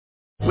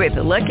With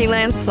the Lucky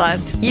Land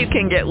Slots, you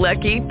can get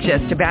lucky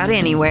just about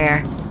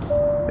anywhere.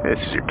 This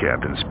is your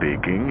captain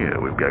speaking.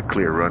 We've got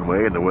clear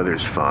runway and the weather's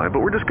fine,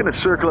 but we're just going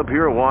to circle up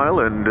here a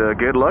while and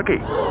get lucky.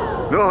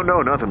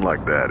 No, nothing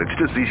like that. It's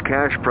just these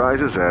cash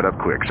prizes add up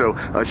quick. So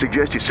I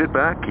suggest you sit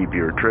back, keep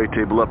your tray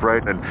table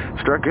upright, and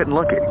start getting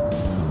lucky.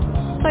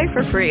 Play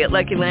for free at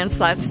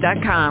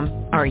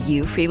LuckyLandSlots.com. Are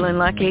you feeling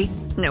lucky?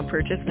 No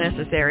purchase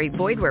necessary.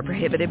 Void where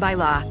prohibited by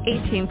law.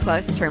 18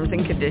 plus terms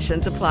and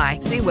conditions apply.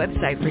 See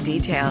website for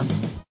details.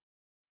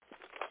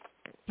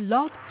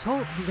 Blog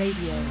Talk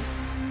Radio.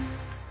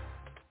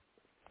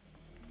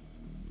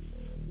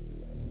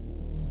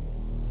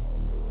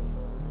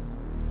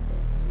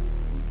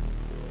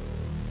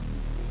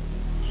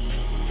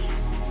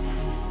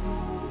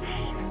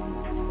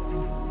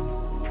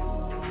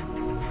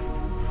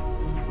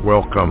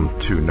 Welcome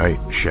to Night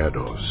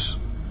Shadows.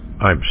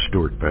 I'm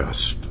Stuart Best.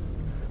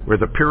 Where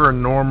the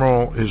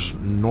paranormal is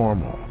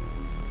normal.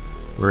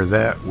 Where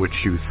that which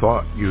you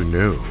thought you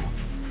knew,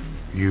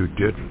 you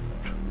didn't.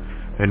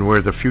 And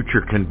where the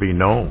future can be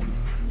known,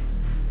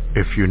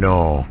 if you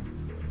know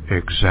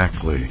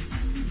exactly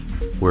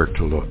where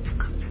to look.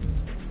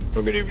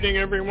 Well, good evening,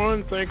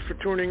 everyone. Thanks for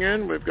tuning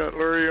in. We've got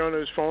Larry on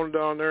his phone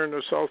down there in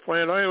the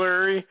Southland. Hi,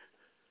 Larry.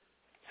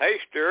 Hey,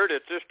 Stuart,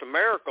 it's just a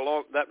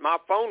miracle that my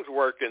phone's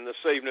working this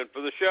evening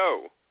for the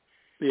show.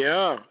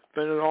 Yeah,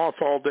 been off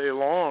all day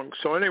long.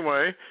 So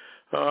anyway,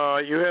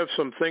 you have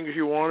some things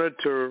you wanted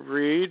to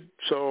read,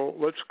 so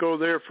let's go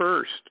there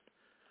first.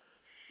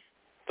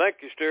 Thank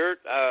you, Stuart.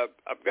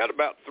 I've got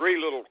about 3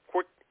 little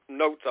quick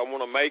notes I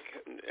want to make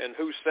and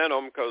who sent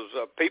them, because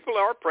people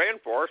are praying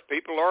for us.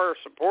 People are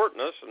supporting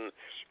us and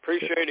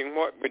appreciating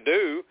what we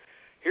do.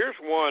 Here's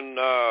one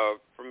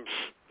from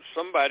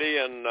somebody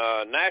in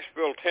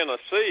Nashville,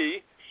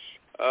 Tennessee,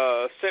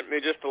 sent me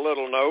just a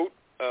little note,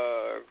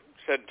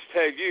 said to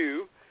tell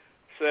you,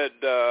 said,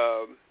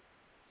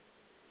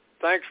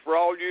 thanks for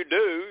all you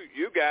do.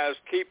 You guys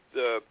keep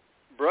the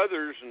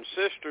brothers and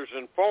sisters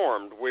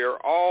informed. We are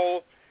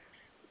all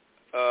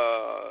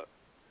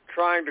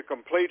trying to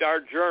complete our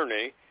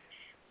journey.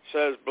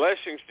 Says,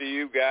 blessings to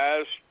you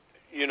guys,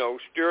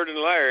 Stuart and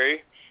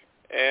Larry,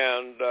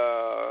 and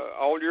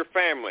all your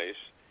families.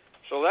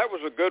 So that was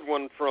a good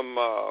one from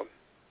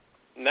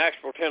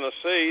Nashville,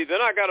 Tennessee.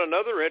 Then I got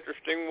another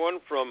interesting one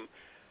from,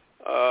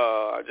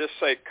 just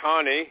say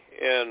Connie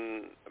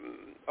in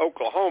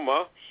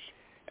Oklahoma.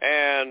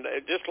 And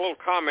just a little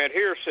comment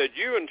here said,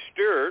 you and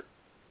Stuart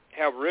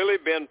have really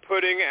been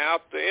putting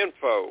out the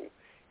info.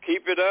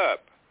 Keep it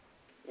up.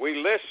 We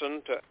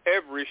listen to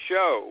every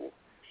show.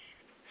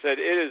 Said,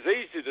 it is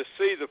easy to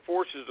see the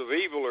forces of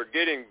evil are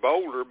getting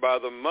bolder by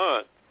the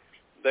month.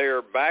 They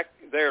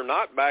are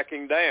not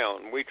backing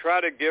down. We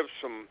try to give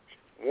some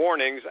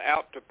warnings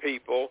out to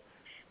people,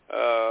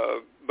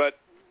 but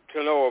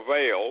to no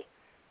avail.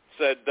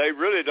 Said they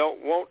really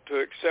don't want to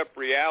accept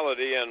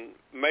reality and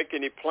make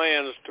any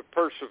plans to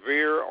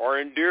persevere or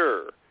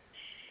endure.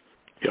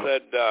 Yep.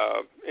 Said,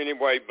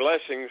 anyway,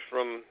 blessings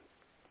from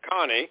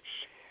Connie.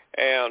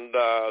 And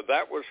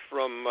that was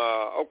from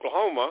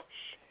Oklahoma.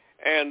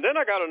 And then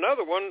I got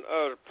another one,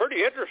 a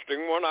pretty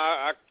interesting one.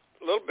 I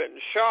a little bit in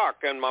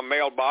shock in my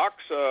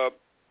mailbox. I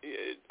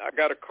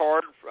got a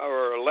card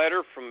or a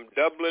letter from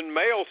Dublin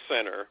Mail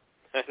Center.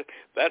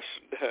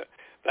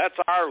 That's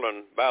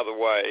Ireland, by the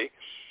way.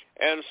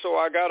 And so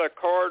I got a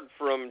card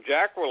from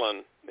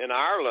Jacqueline in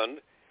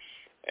Ireland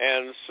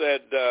and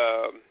said,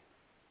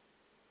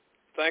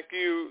 thank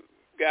you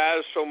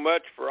guys so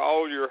much for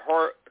all your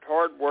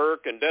hard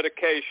work and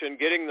dedication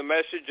getting the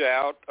message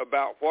out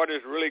about what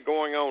is really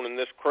going on in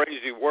this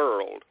crazy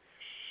world.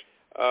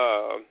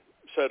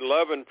 Said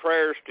love and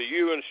prayers to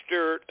you and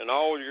Stuart and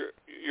all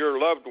your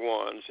loved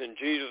ones in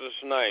Jesus'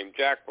 name,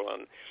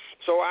 Jacqueline.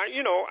 So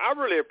I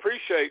really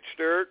appreciate,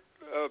 Stuart,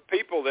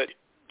 people that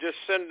just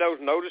send those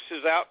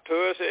notices out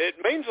to us. It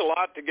means a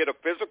lot to get a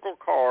physical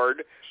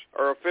card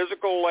or a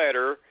physical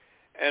letter,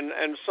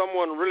 and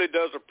someone really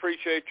does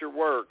appreciate your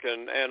work.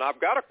 And I've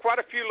got quite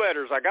a few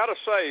letters. I got to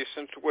say,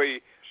 since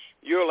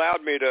you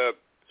allowed me to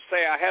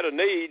say I had a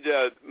need,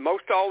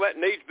 most all that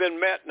need's been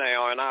met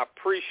now, and I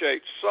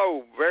appreciate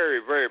so very,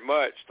 very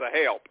much the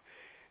help.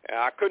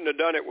 I couldn't have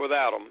done it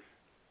without them.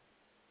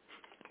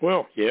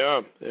 Well,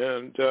 yeah,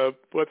 and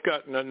we've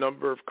gotten a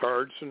number of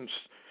cards and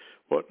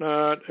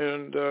whatnot,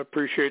 and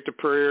appreciate the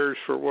prayers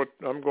for what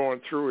I'm going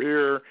through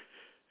here.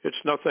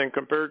 It's nothing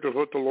compared to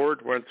what the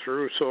Lord went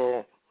through,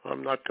 so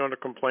I'm not going to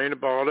complain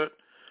about it.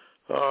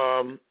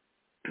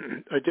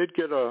 I did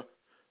get an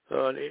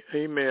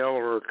email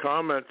or a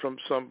comment from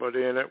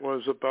somebody, and it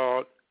was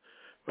about,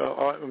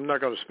 well, I'm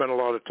not going to spend a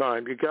lot of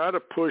time. You got to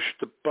push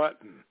the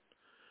button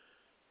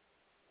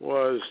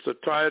was the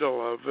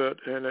title of it,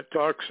 and it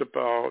talks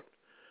about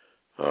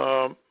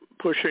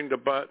pushing the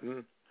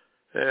button,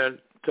 and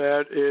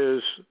that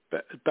is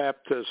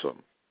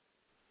baptism.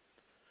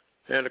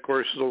 And, of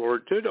course, the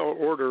Lord did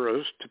order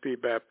us to be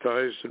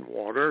baptized in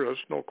water. There's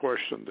no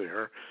question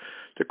there.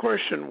 The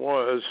question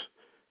was,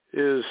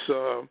 does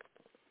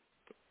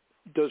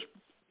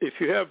if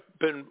you have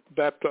been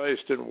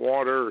baptized in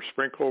water or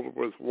sprinkled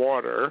with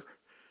water,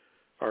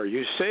 are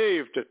you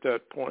saved at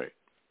that point?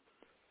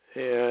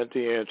 And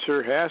the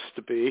answer has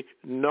to be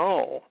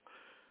no.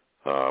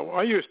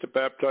 I used to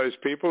baptize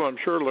people. I'm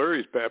sure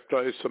Larry's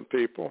baptized some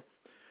people.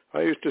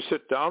 I used to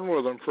sit down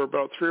with them for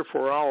about 3 or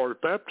 4 hours.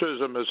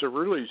 Baptism is a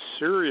really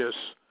serious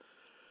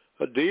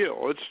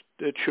deal.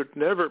 It should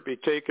never be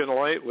taken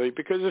lightly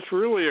because it's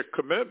really a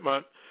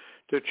commitment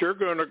that you're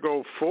going to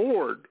go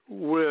forward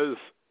with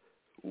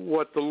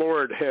what the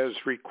Lord has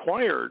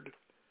required.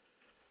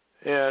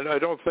 And I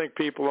don't think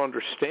people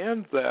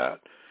understand that.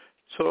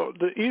 So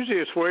the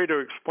easiest way to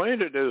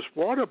explain it is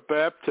water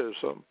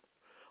baptism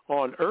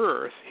on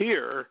earth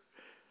here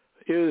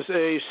is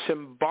a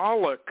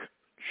symbolic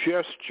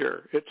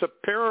gesture. It's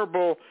a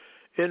parable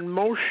in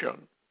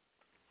motion.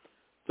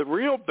 The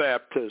real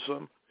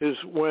baptism is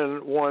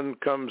when one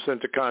comes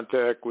into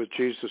contact with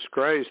Jesus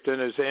Christ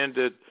and is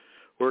handed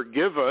or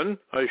given,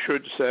 I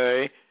should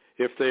say,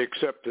 if they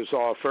accept his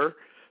offer,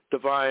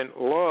 divine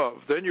love.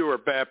 Then you are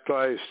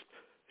baptized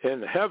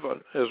in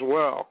heaven as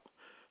well.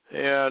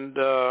 And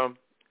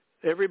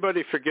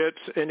everybody forgets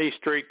any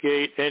straight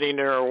gate, any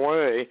narrow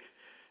way,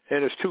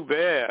 and it's too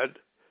bad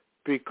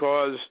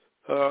because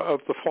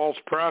of the false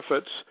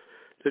prophets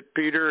that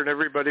Peter and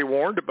everybody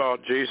warned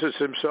about. Jesus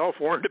himself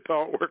warned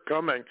about were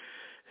coming,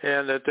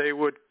 and that they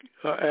would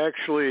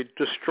actually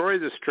destroy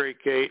the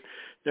straight gate,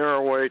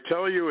 narrow way,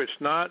 tell you it's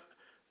not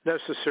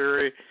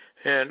necessary,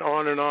 and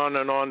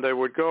on they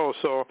would go.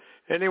 So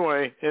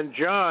anyway, in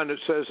John it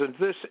says, and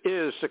this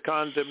is the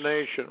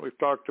condemnation. We've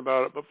talked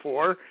about it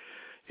before.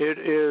 It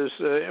is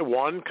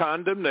one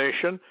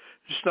condemnation.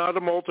 It's not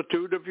a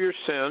multitude of your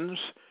sins.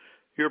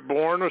 You're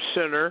born a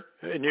sinner,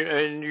 and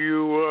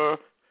you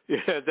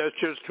that's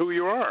just who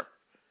you are.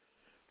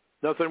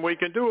 Nothing we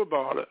can do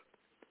about it.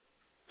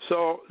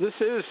 So this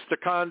is the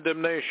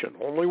condemnation,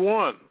 only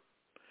one.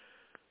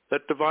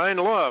 That divine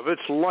love,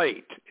 its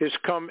light, is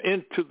come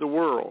into the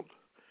world.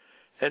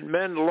 And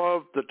men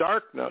love the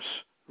darkness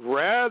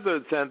rather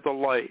than the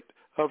light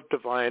of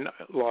divine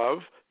love.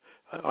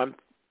 I'm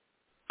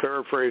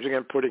paraphrasing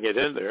and putting it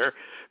in there,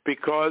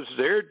 because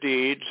their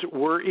deeds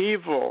were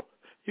evil.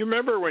 You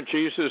remember when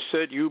Jesus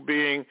said, you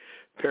being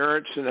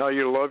parents and how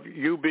you love,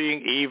 you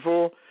being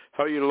evil,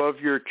 how you love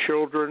your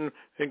children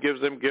and give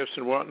them gifts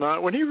and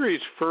whatnot? When he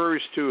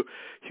refers to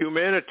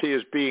humanity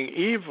as being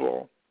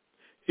evil,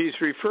 he's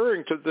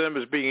referring to them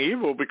as being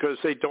evil because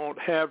they don't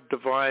have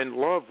divine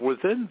love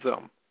within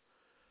them.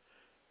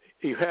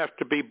 You have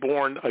to be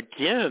born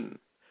again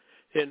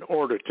in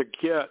order to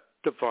get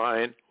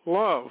divine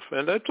love.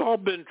 And that's all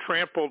been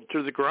trampled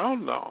to the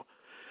ground now.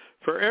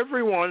 For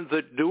everyone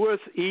that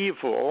doeth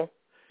evil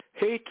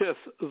hateth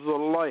the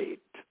light,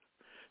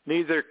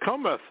 neither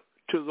cometh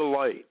to the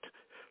light,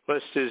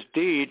 lest his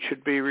deed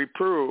should be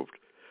reproved.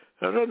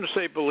 Now, it doesn't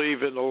say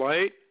believe in the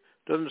light.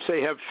 It doesn't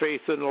say have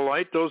faith in the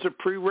light. Those are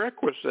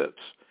prerequisites.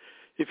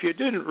 If you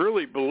didn't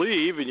really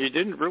believe and you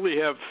didn't really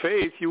have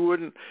faith, you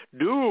wouldn't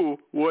do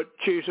what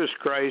Jesus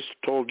Christ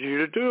told you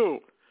to do.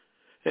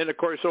 And, of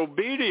course,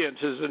 obedience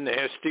is a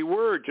nasty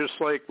word, just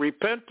like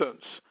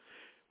repentance.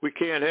 We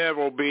can't have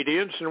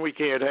obedience and we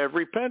can't have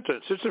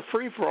repentance. It's a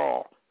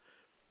free-for-all.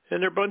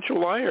 And they're a bunch of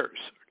liars.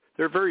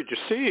 They're very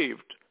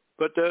deceived,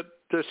 but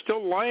they're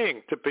still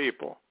lying to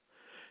people.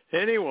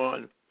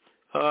 Anyone,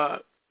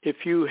 if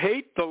you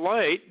hate the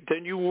light,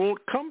 then you won't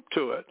come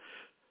to it.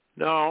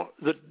 Now,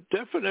 the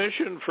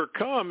definition for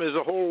come is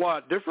a whole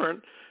lot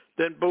different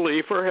than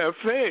belief or have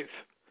faith.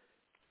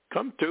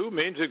 Come to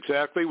means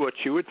exactly what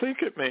you would think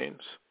it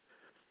means.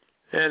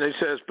 And it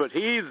says, but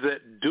he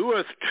that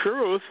doeth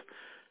truth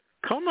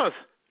cometh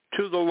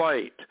to the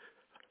light.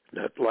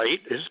 That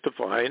light is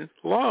divine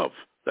love.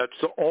 That's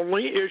the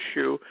only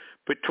issue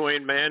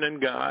between man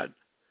and God.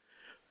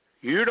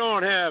 You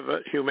don't have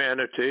it,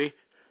 humanity,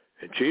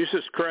 and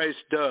Jesus Christ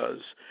does.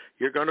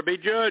 You're going to be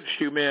judged,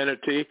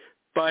 humanity,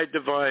 by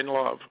divine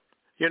love.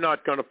 You're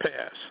not going to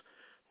pass.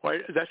 Why?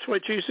 That's why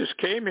Jesus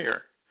came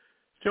here.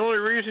 The only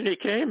reason he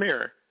came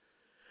here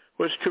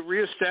was to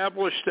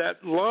reestablish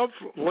that love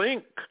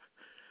link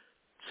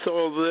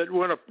so that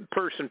when a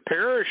person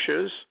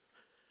perishes,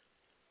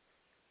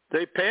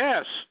 they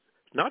pass,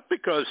 not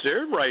because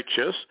they're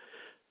righteous,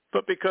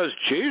 but because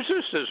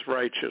Jesus is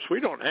righteous. We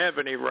don't have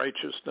any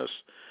righteousness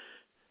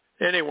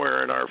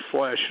anywhere in our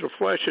flesh. The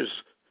flesh is,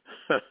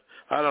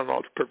 I don't know,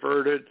 it's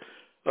perverted,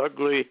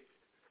 ugly,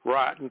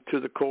 rotten to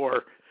the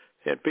core,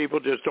 and people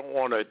just don't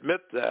want to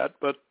admit that,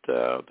 but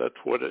that's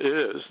what it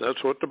is.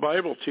 That's what the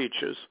Bible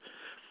teaches.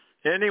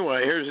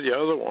 Anyway, here's the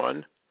other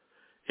one.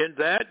 In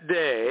that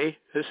day,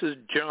 this is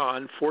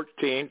John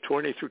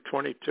 14:20 through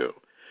 22.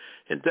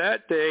 In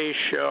that day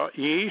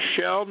ye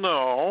shall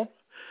know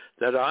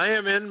that I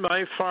am in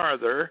my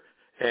Father,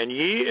 and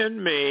ye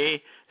in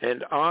me,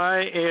 and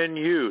I in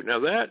you. Now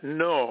that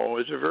know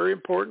is a very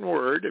important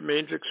word. It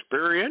means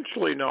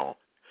experientially know.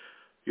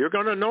 You're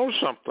going to know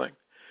something.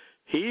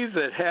 He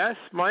that hath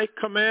my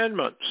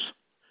commandments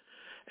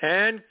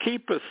and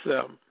keepeth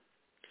them,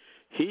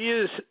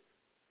 he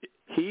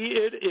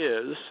it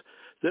is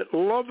that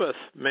loveth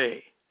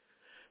me.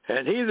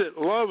 And he that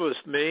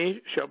loveth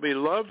me shall be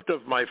loved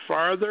of my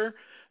Father,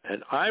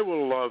 and I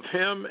will love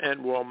him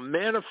and will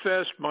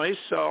manifest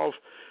myself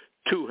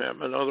to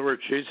him. In other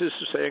words, Jesus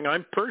is saying,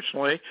 I'm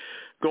personally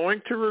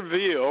going to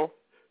reveal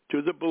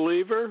to the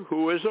believer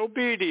who is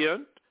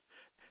obedient,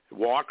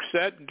 walks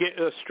that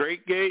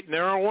straight gate,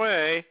 narrow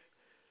way,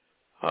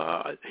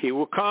 he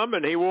will come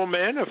and he will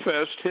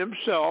manifest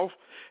himself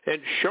and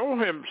show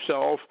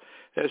himself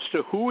as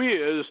to who he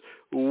is,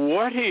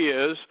 what he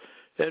is,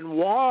 and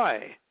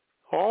why.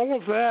 All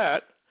of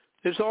that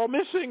is all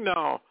missing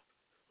now.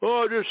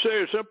 Oh, just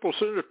say a simple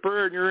sinner's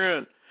prayer and you're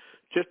in.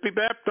 Just be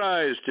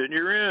baptized and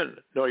you're in.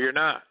 No, you're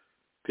not.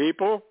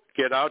 People,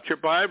 get out your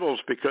Bibles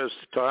because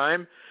the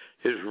time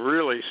is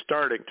really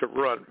starting to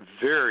run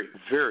very,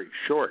 very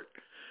short.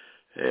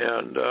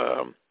 And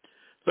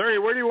Larry,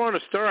 where do you want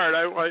to start?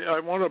 I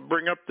want to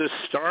bring up this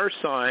star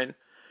sign.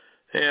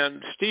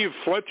 And Steve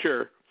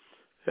Fletcher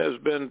has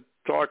been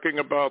talking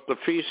about the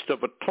Feast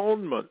of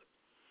Atonement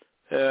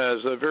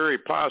as a very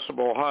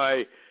possible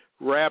high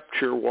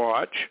rapture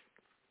watch.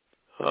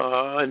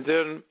 And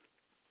then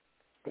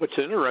what's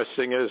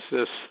interesting is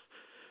this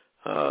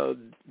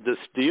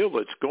deal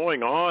that's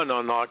going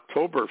on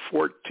October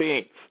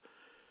 14th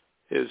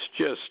is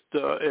just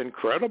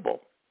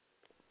incredible.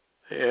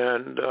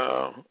 And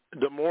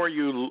the more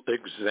you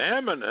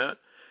examine it,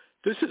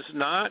 this is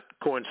not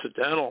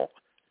coincidental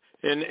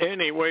in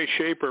any way,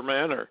 shape, or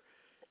manner.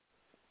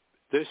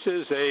 This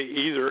is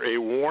either a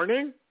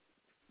warning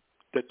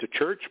that the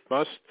church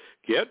must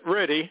get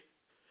ready,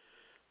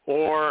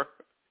 or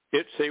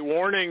it's a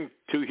warning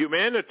to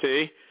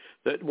humanity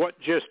that what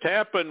just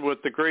happened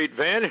with the great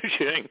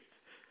vanishing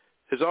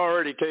has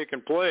already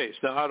taken place.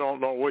 Now, I don't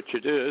know which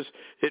it is.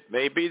 It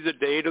may be the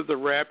date of the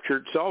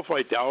rapture itself.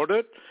 I doubt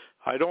it.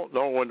 I don't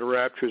know when the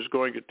rapture is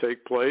going to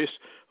take place.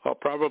 I'll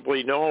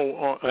probably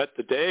know at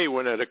the day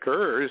when it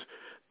occurs,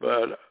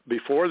 but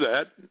before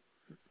that,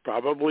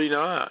 probably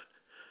not.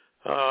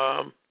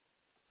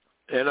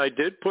 And I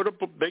did put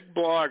up a big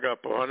blog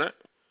up on it,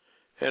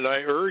 and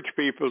I urge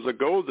people to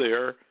go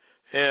there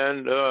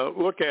and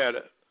look at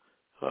it.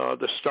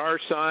 The star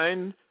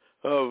sign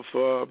of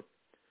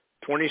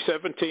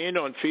 2017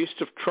 on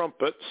Feast of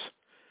Trumpets,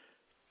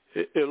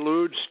 it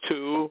alludes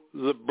to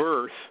the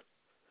birth.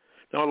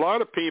 Now, a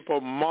lot of people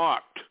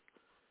mocked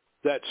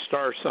that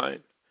star sign.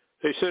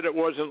 They said it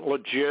wasn't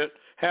legit,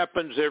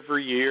 happens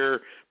every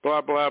year,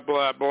 blah, blah,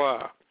 blah,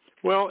 blah.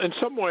 Well, in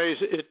some ways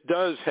it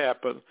does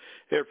happen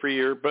every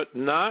year, but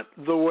not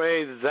the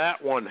way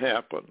that one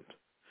happened.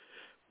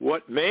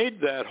 What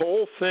made that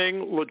whole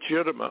thing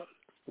legitimate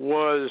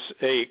was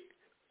a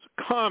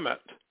comet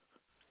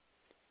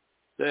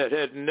that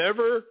had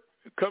never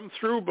come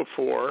through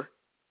before,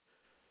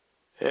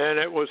 and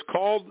it was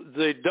called,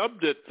 they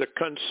dubbed it the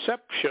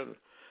Conception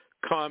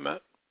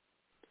Comet.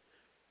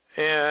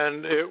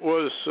 And it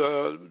was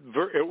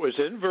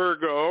in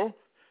Virgo,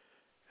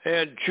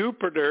 and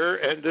Jupiter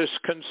and this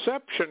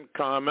Conception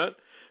Comet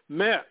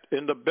met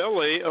in the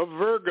belly of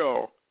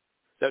Virgo.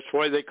 That's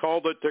why they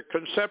called it the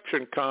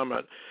Conception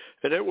Comet.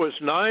 And it was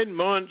 9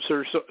 months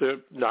or so,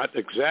 not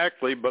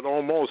exactly, but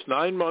almost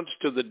 9 months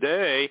to the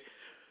day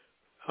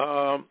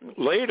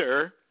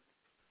later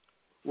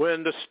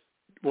when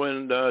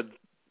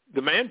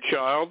the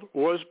man-child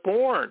was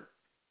born.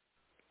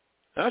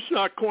 That's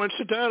not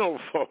coincidental,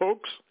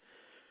 folks.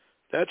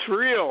 That's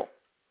real.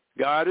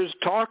 God is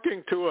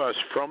talking to us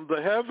from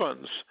the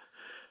heavens.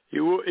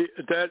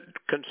 That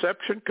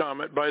Conception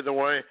Comet, by the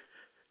way,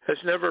 has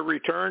never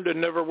returned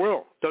and never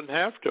will. Doesn't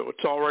have to.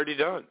 It's already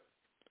done.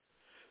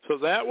 So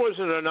that was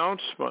an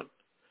announcement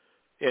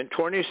in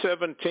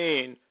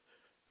 2017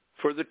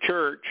 for the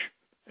church,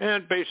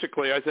 and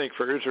basically I think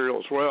for Israel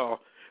as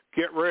well.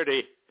 Get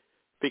ready,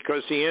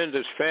 because the end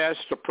is fast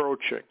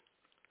approaching.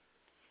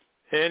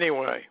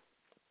 Anyway,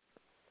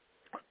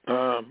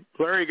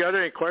 Larry, got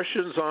any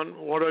questions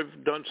on what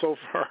I've done so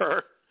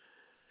far?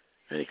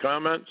 Any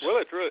comments? Well,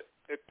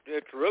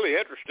 it's really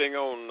interesting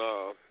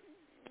on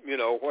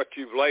what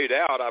you've laid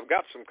out. I've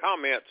got some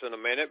comments in a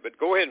minute, but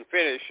go ahead and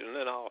finish, and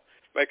then I'll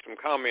make some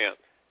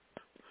comments.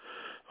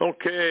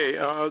 Okay,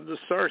 the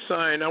star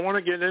sign. I want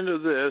to get into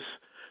this.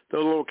 The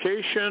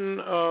location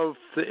of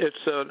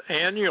it's an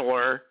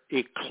annular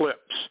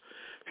eclipse.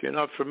 If you're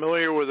not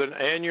familiar with an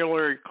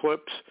annular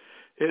eclipse,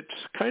 it's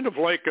kind of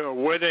like a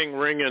wedding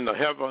ring in the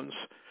heavens.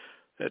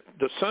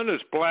 The sun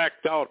is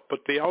blacked out, but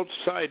the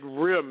outside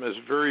rim is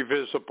very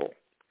visible.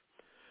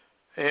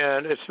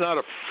 And it's not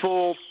a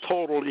full,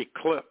 total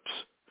eclipse.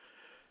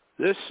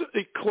 This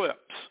eclipse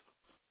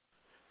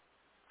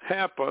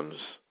happens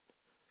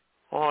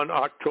on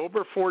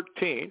October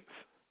 14th,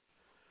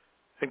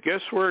 and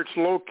guess where it's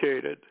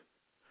located?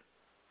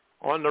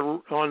 On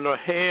the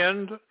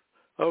hand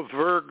of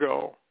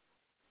Virgo.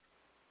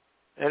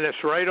 And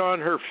it's right on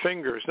her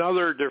fingers. Now,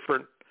 there are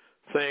different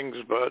things,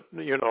 but,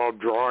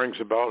 drawings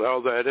about how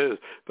that is.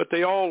 But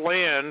they all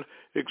land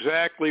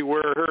exactly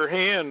where her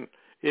hand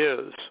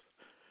is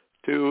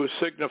to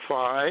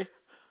signify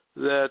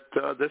that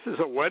this is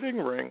a wedding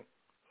ring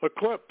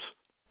eclipse.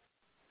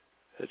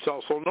 It's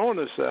also known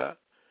as that.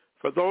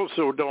 For those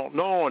who don't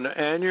know, an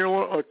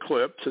annular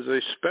eclipse is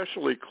a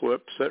special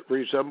eclipse that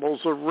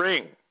resembles a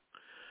ring,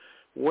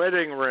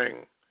 wedding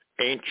ring.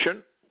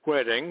 Ancient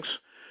weddings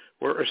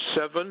were a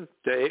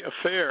 7-day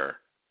affair.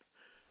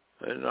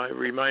 And I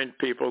remind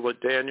people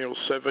that Daniel's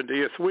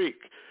 70th week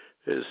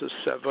is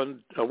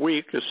a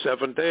week is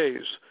 7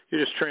 days. You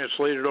just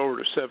translate it over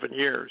to 7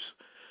 years.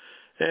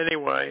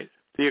 Anyway,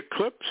 the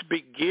eclipse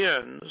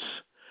begins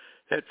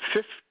at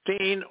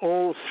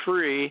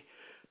 15:03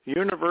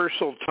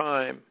 Universal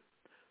Time.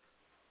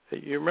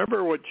 You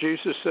remember what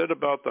Jesus said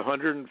about the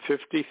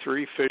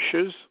 153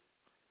 fishes?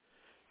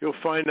 You'll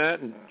find that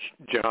in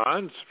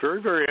John. It's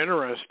very, very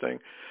interesting.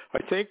 I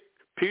think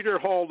Peter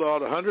hauled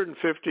out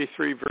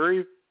 153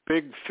 very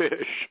big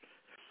fish,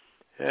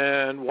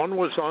 and one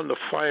was on the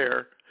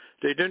fire.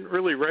 They didn't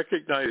really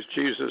recognize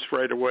Jesus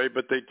right away,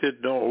 but they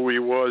did know who he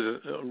was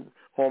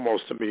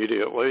almost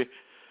immediately.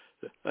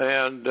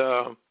 And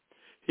the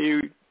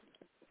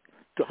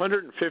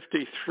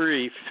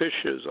 153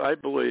 fishes, I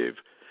believe,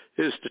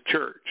 is the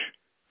church.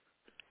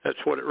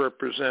 That's what it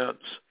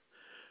represents.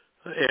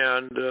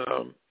 And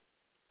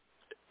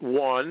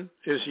 1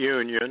 is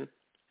union,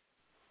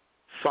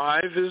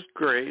 5 is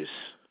grace,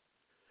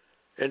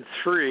 and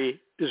 3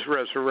 is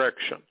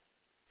resurrection.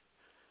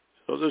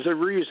 So there's a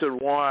reason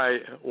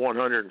why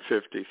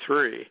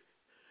 153.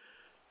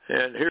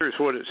 And here's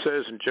what it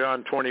says in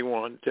John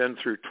 21:10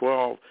 through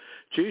 12.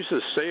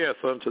 Jesus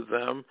saith unto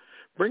them,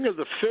 bring of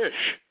the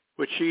fish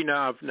which ye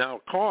have now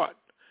caught.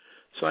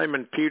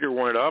 Simon Peter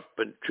went up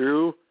and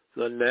drew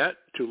the net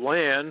to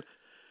land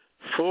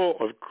full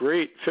of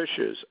great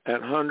fishes,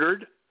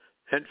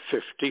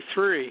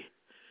 153.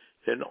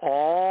 In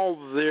all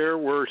there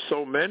were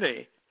so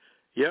many,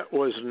 yet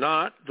was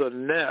not the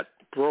net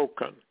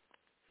broken.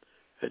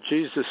 And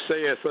Jesus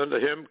saith unto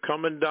him,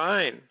 come and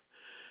dine.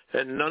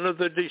 And none of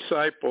the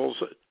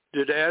disciples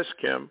did ask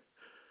him,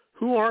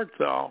 who art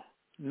thou?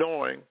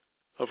 Knowing,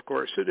 of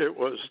course, that it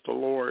was the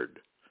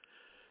Lord.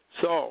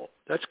 So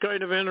that's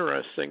kind of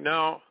interesting.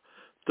 Now,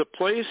 the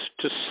place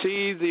to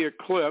see the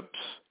eclipse,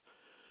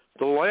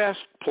 the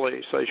last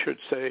place, I should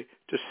say,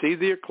 to see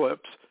the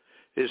eclipse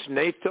is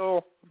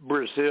Natal,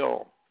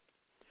 Brazil.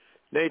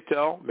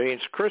 Natal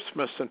means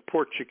Christmas in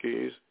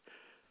Portuguese,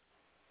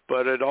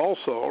 but it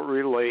also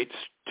relates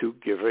to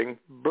giving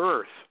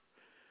birth.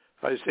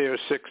 Isaiah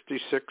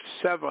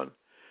 66:7.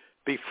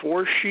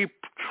 Before she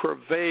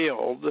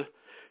travailed,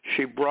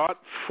 she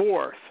brought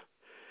forth.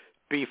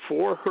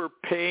 Before her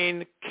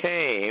pain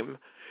came,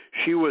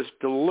 she was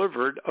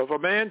delivered of a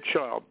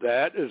man-child.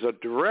 That is a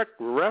direct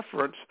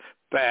reference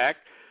back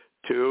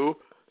to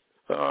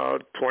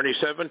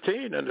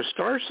 2017 and the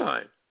star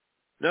sign.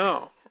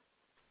 Now,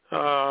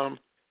 the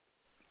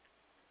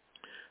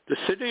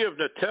city of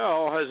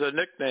Natal has a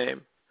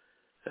nickname,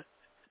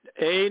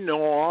 A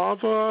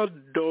Nova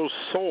do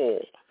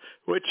Sol,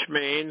 which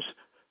means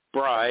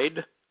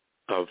bride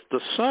of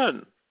the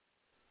sun.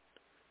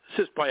 This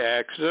is by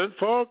accident,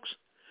 folks.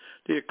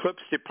 The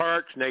eclipse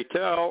departs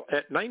Natal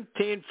at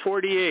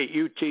 1948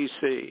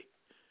 UTC.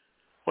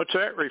 What's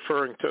that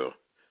referring to?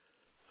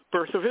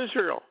 Birth of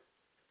Israel,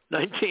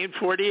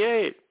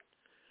 1948.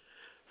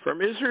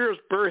 From Israel's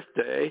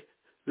birthday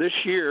this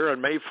year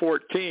on May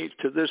 14th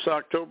to this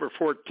October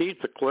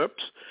 14th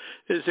eclipse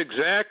is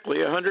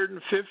exactly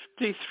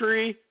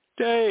 153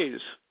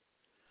 days.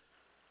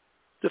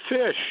 The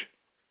fish.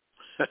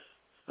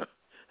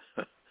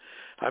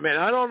 I mean,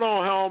 I don't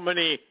know how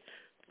many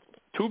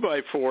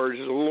 2x4s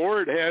the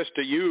Lord has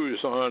to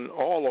use on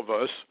all of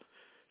us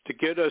to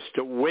get us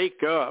to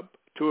wake up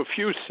to a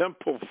few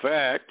simple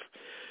facts.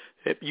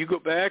 If you go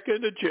back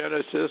into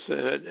Genesis,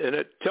 and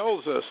it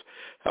tells us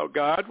how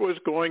God was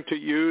going to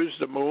use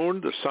the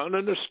moon, the sun,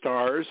 and the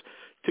stars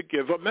to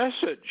give a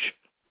message.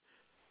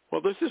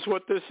 Well, this is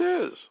what this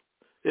is.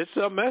 It's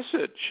a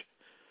message.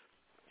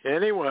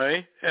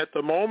 Anyway, at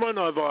the moment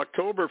of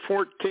October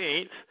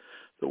 14th,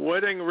 the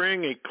wedding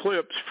ring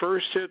eclipse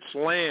first hits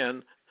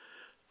land.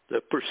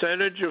 The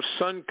percentage of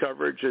sun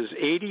coverage is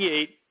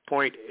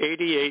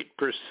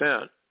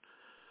 88.88%.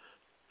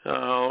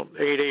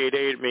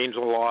 888 means a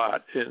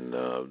lot in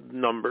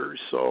numbers,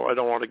 so I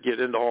don't want to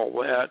get into all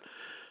that.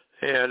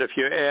 And if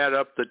you add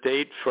up the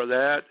date for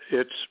that,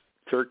 it's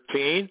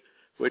 13,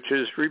 which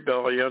is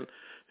rebellion,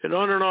 and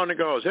on it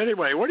goes.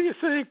 Anyway, what do you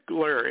think,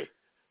 Larry?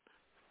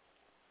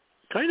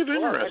 Kind of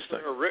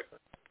interesting. Well,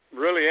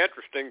 really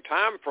interesting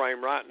time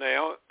frame right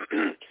now.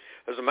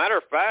 As a matter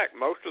of fact,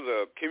 most of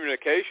the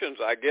communications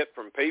I get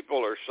from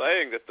people are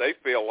saying that they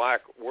feel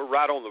like we're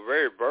right on the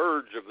very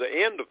verge of the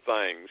end of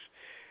things.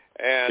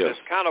 And It's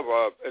kind of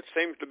it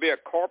seems to be a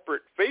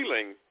corporate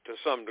feeling to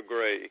some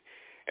degree.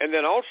 And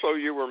then also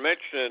you were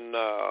mentioning,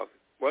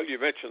 you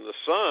mentioned the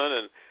sun,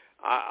 and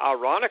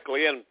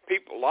ironically, and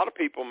a lot of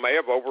people may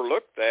have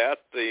overlooked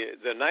that,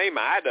 the name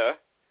Ida,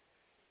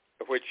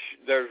 which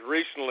there's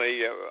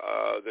recently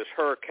this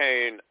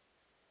hurricane,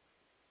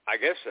 I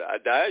guess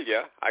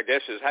Idalia, I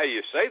guess is how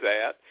you say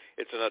that.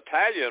 It's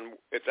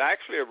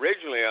actually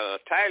originally an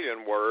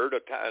Italian word,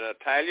 an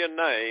Italian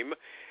name,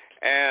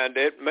 and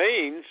it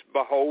means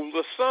behold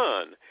the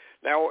sun.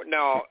 Now,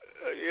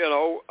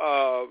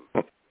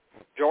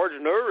 George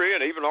Noory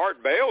and even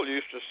Art Bell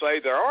used to say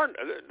there are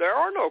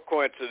no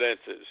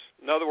coincidences.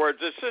 In other words,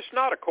 it's just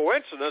not a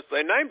coincidence.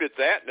 They named it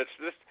that, and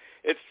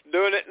it's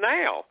doing it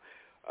now.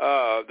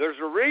 There's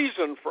a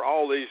reason for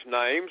all these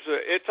names.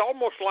 It's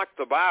almost like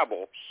the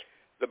Bible.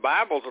 The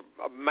Bible's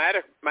a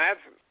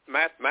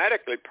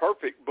mathematically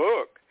perfect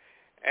book,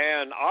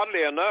 and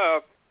oddly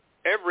enough,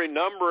 every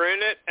number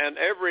in it and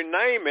every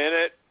name in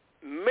it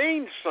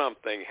means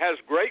something, has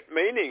great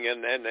meaning,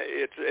 and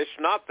it's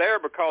not there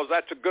because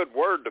that's a good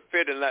word to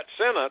fit in that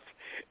sentence.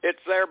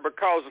 It's there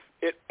because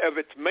of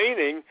its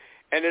meaning,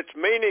 and its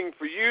meaning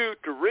for you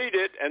to read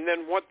it, and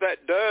then what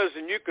that does,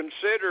 and you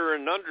consider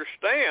and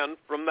understand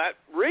from that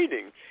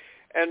reading.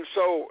 And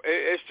so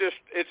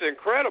it's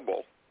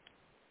incredible.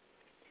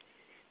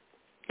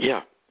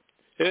 Yeah.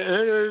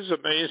 It is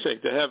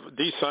amazing to have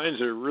these signs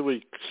are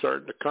really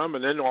starting to come.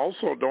 And then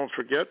also don't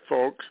forget,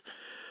 folks,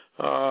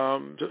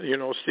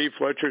 Steve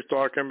Fletcher's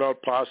talking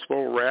about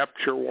possible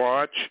Rapture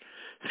Watch,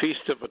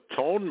 Feast of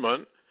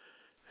Atonement,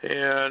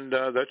 and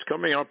that's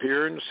coming up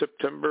here in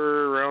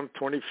September around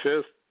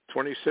 25th,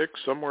 26th,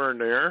 somewhere in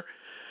there.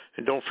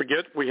 And don't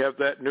forget, we have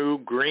that new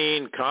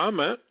green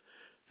comet,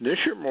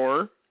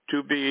 Nishimura,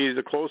 to be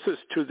the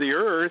closest to the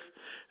Earth,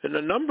 and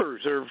the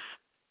numbers are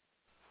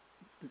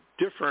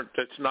different.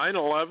 It's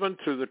 9/11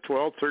 through the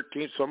 12th,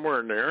 13th,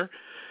 somewhere in there.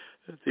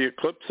 The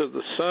eclipse of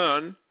the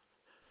sun.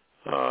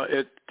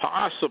 It's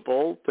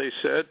possible, they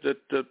said, that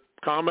the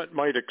comet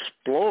might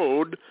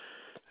explode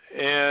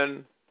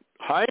and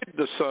hide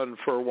the sun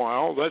for a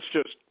while. That's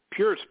just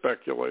pure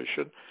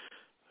speculation,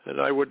 and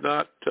I would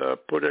not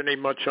put any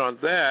much on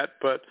that.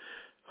 But,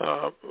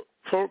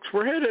 folks,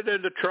 we're headed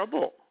into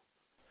trouble.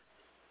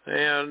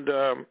 And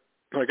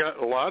I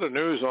got a lot of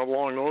news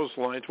along those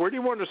lines. Where do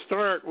you want to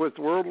start with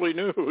worldly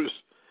news?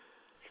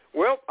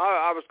 Well,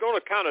 I was going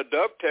to kind of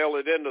dovetail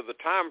it into the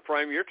time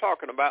frame. You're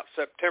talking about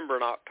September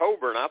and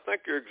October, and I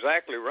think you're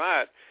exactly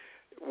right.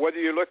 Whether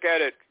you look at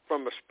it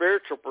from a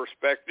spiritual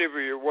perspective or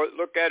you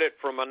look at it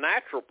from a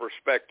natural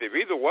perspective,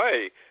 either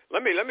way,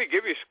 let me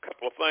give you a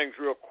couple of things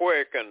real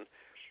quick, and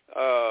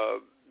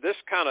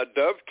this kind of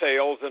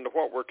dovetails into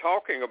what we're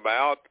talking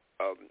about.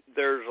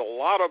 There's a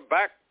lot of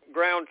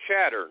background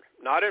chatter.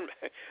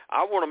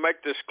 I want to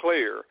make this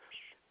clear.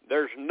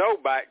 There's no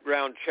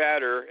background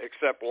chatter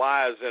except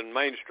lies in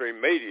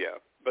mainstream media.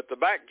 But the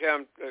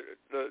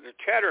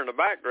chatter in the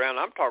background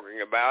I'm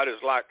talking about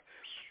is like,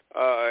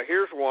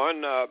 here's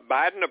one,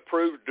 Biden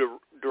approved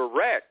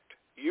direct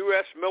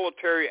U.S.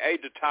 military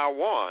aid to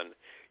Taiwan.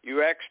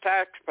 U.S.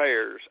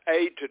 taxpayers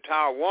aid to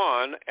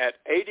Taiwan at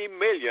 $80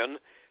 million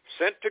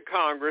sent to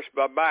Congress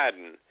by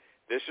Biden.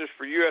 This is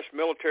for U.S.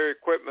 military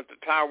equipment to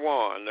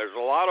Taiwan. There's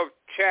a lot of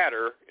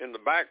chatter in the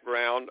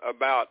background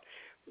about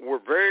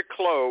we're very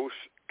close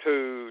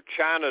to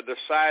China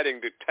deciding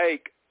to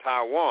take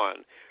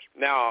Taiwan.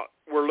 Now,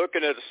 we're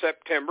looking at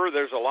September.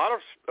 There's a lot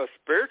of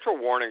spiritual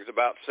warnings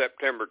about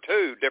September,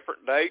 too,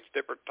 different dates,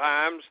 different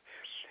times,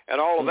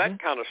 and all of that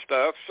kind of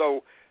stuff.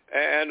 So,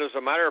 and as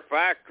a matter of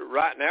fact,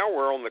 right now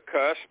we're on the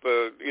cusp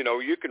of,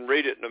 you can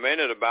read it in a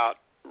minute about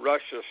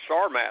Russia's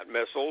Sarmat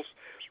missiles,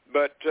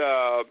 but,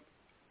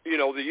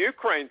 the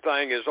Ukraine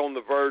thing is on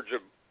the verge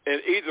of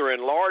either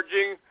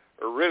enlarging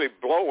or really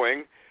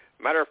blowing.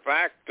 Matter of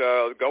fact,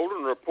 the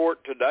Golden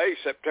Report today,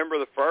 September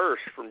the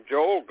 1st, from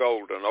Joel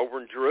Golden over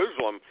in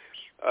Jerusalem,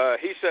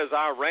 he says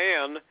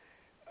Iran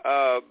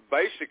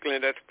basically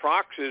and its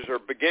proxies are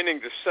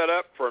beginning to set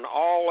up for an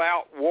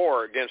all-out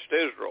war against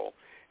Israel.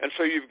 And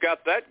so you've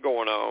got that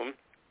going on.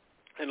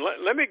 And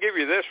let me give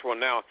you this one.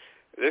 Now,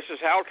 this is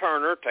Hal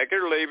Turner. Take it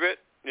or leave it,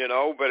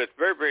 but it's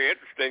very, very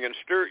interesting. And,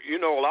 Stuart, you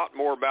know a lot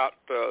more about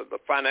the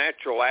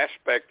financial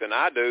aspect than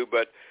I do,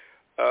 but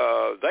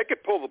they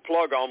could pull the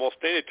plug almost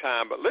any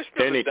time, but listen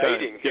to the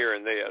dating here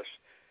in this.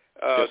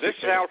 This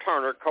is Hal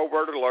Turner,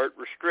 Covert Alert,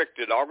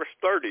 restricted, August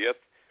 30th.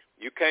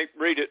 You can't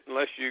read it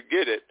unless you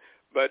get it,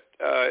 but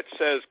it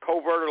says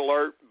Covert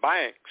Alert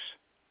banks.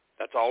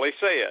 That's all he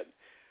said.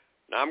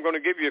 Now, I'm going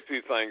to give you a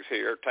few things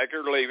here. Take it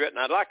or leave it, and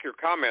I'd like your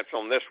comments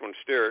on this one,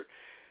 Stuart.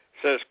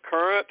 It says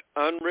current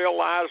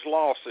unrealized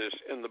losses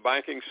in the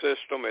banking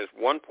system is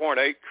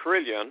 $1.8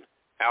 trillion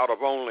out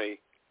of only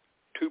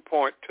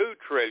 $2.2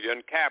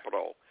 trillion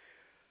capital.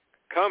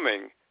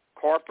 Coming,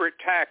 corporate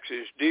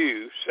taxes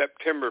due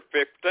September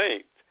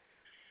 15th.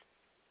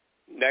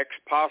 Next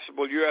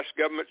possible U.S.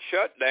 government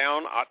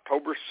shutdown,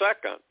 October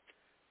 2nd.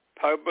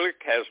 Public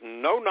has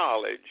no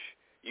knowledge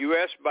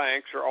U.S.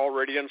 banks are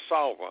already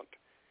insolvent.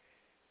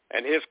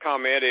 And his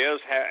comment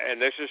is,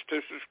 and this is to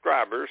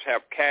subscribers,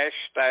 have cash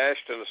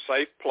stashed in a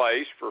safe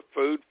place for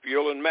food,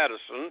 fuel, and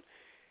medicine.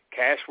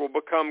 Cash will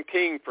become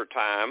king for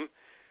time.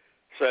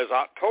 Says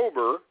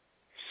October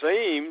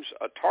seems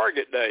a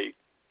target date.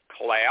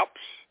 Collapse,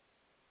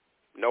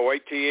 no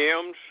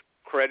ATMs,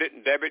 credit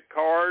and debit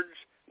cards,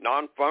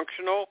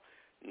 non-functional,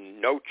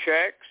 no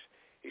checks.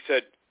 He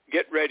said,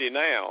 get ready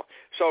now.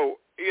 So,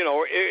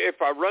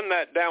 if I run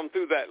that down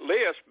through that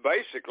list,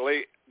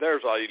 basically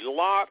there's a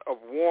lot of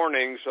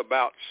warnings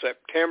about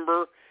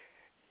September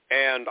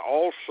and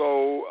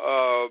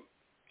also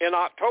in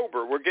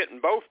October. We're getting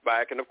both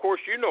back. And, of course,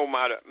 you know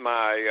my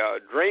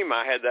dream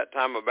I had that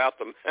time about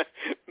the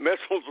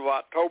missiles of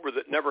October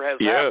that never has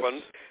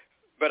happened.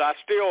 But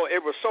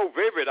it was so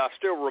vivid, I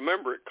still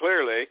remember it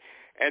clearly.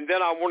 And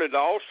then I wanted to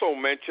also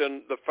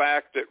mention the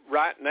fact that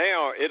right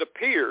now it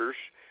appears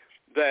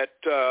that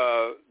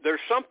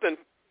there's something,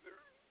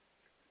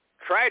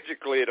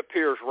 tragically it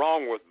appears,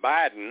 wrong with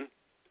Biden.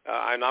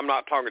 And I'm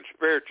not talking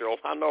spiritual,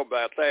 I know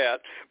about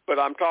that, but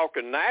I'm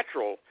talking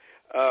natural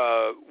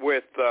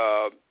with,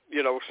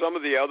 some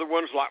of the other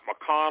ones like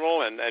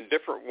McConnell and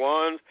different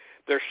ones.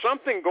 There's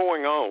something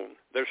going on.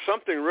 There's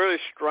something really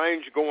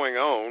strange going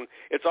on.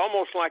 It's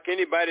almost like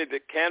anybody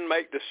that can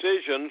make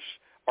decisions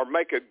or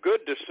make a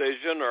good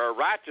decision or a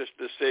righteous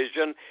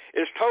decision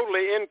is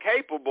totally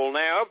incapable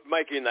now of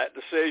making that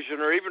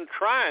decision or even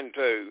trying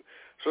to.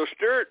 So,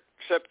 Stuart,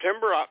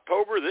 September,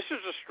 October, this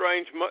is a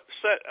strange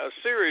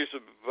series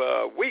of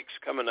weeks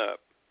coming up.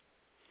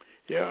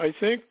 Yeah, I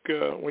think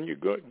when you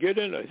get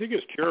in, I think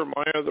it's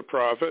Jeremiah the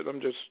prophet,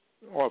 I'm just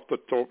off the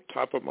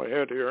top of my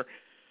head here,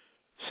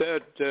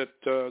 said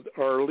that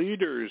our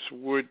leaders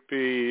would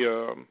be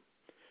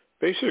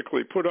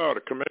basically put out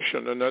of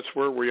commission, and that's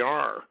where we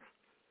are.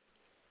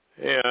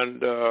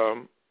 And,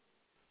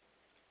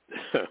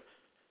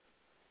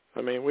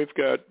 I mean, we've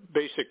got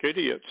basic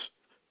idiots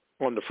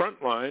on the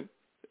front line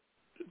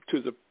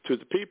to the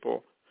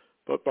people.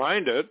 But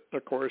behind it,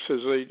 of course,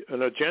 is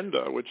an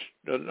agenda, which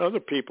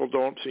other people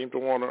don't seem to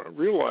want to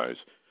realize.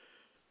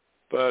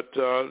 But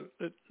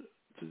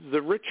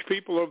the rich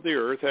people of the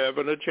earth have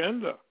an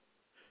agenda.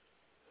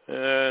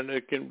 And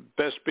it can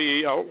best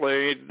be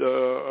outlaid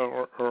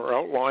or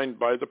outlined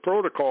by the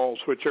protocols,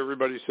 which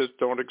everybody says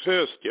don't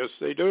exist. Yes,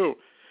 they do.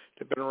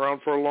 They've been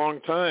around for a long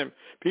time.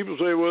 People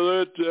say, well,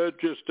 that's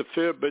just a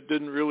fib. It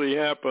didn't really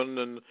happen.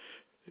 And,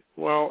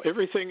 well,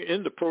 everything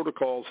in the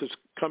protocols is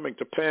coming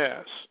to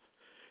pass.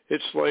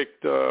 It's like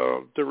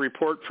the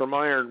report from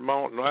Iron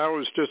Mountain. I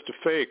was just a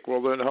fake.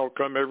 Well, then how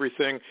come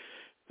everything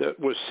that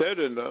was said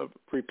in the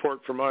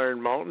report from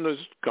Iron Mountain is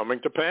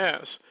coming to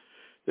pass?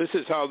 This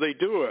is how they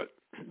do it.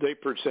 They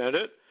present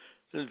it,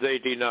 they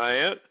deny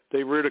it,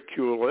 they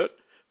ridicule it,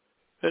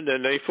 and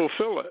then they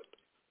fulfill it.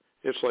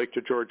 It's like the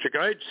Georgia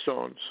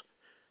Guidestones,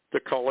 the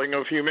culling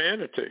of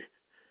humanity.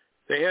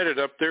 They had it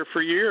up there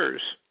for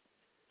years.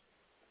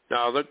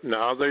 Now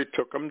they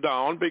took them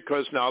down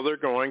because now they're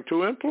going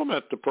to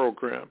implement the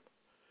program.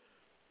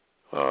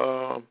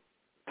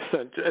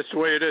 That's the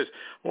way it is.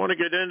 I want to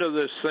get into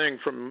this thing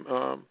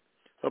from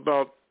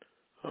about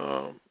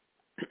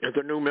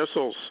the new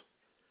missiles.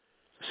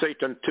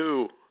 Satan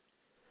II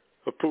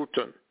of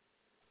Putin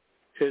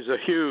is a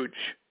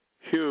huge,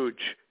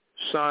 huge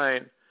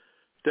sign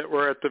that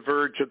we're at the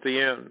verge of the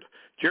end.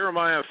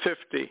 Jeremiah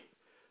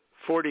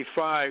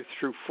 50:45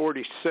 through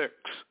 46.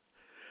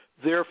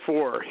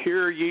 Therefore,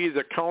 hear ye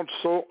the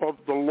counsel of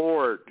the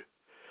Lord,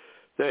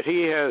 that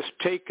he has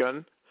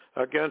taken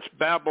against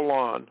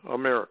Babylon,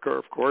 America,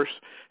 of course,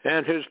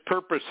 and his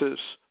purposes,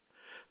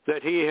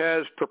 that he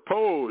has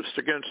proposed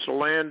against the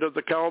land of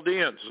the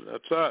Chaldeans,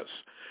 that's us.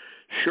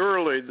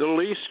 Surely the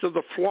least of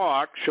the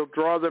flock shall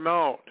draw them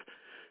out.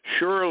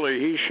 Surely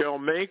he shall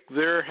make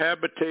their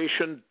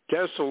habitation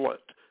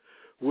desolate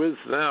with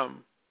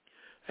them.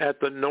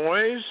 At the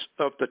noise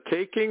of the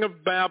taking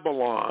of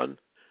Babylon,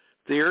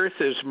 the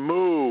earth is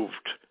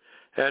moved,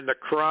 and the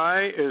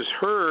cry is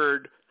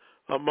heard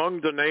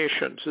among the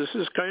nations. This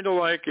is kind of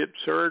like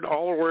it's heard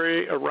all the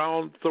way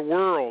around the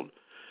world.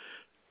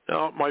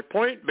 Now, my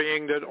point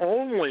being that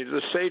only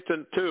the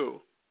Satan II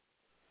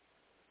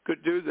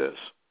could do this.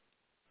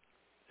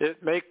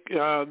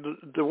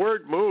 The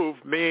word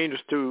move means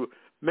to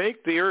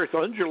make the earth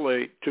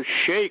undulate, to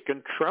shake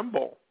and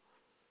tremble,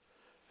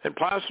 and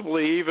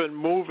possibly even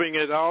moving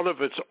it out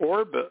of its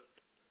orbit.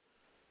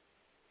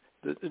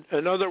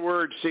 In other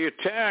words, the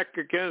attack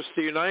against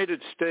the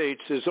United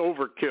States is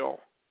overkill,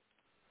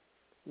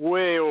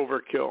 way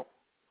overkill.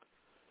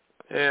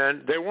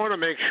 And they want to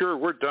make sure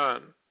we're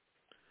done.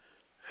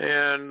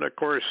 And, of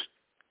course,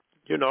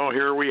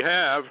 here we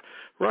have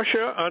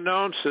Russia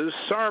announces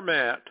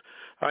Sarmat.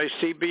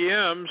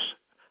 ICBMs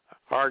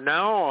are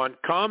now on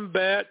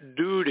combat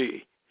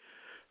duty.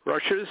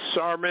 Russia's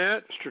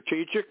Sarmat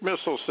strategic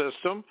missile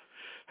system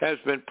has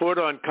been put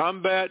on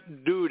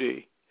combat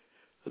duty.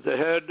 The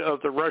head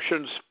of the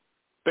Russian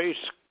space,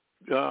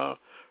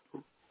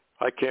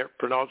 I can't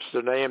pronounce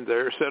the name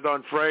there, said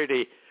on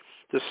Friday,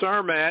 the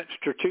Sarmat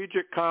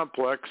strategic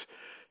complex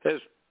has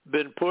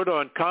been put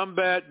on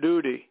combat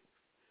duty.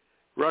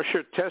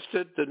 Russia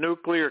tested the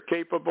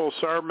nuclear-capable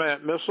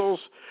Sarmat missiles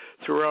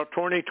throughout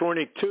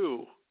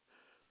 2022.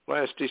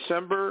 Last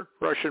December,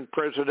 Russian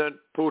President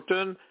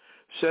Putin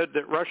said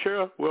that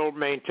Russia will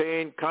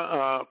maintain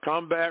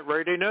combat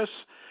readiness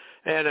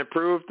and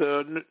improve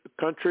the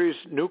country's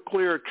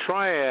nuclear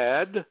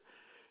triad,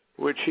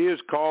 which he has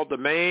called the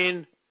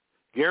main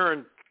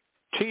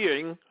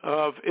guaranteeing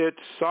of its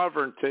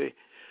sovereignty.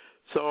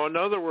 So in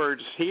other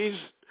words,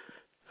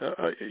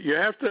 you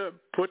have to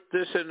put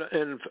this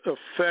in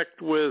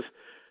effect with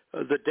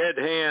the dead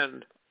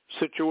hand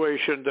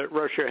situation that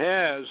Russia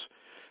has,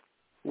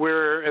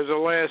 where as a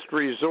last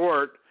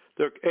resort,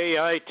 the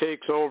AI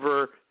takes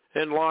over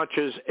and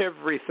launches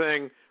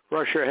everything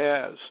Russia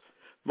has,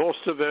 most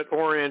of it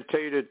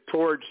orientated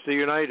towards the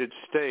United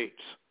States,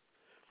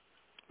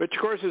 which,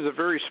 of course, is a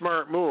very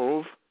smart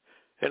move.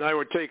 And I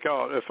would take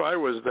out, if I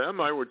was them,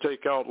 I would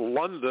take out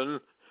London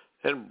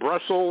and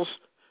Brussels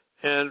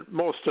and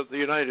most of the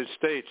United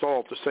States all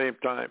at the same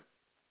time.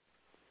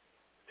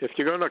 If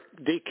you're going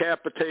to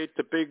decapitate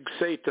the big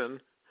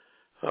Satan,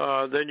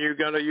 then you're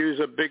going to use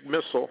a big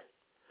missile.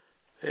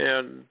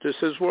 And this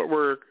is what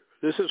we're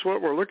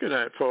looking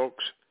at,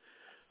 folks.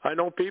 I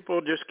know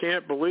people just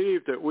can't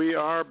believe that we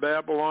are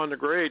Babylon the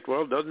Great.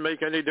 Well, it doesn't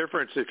make any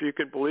difference if you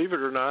can believe it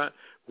or not.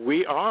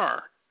 We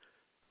are.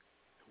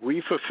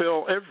 We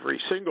fulfill every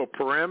single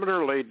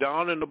parameter laid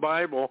down in the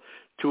Bible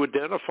to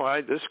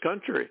identify this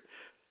country.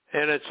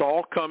 And it's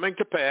all coming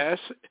to pass.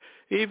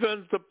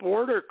 Even the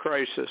border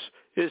crisis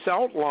is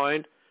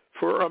outlined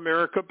for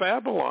America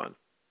Babylon.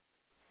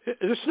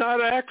 It's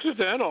not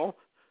accidental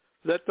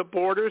that the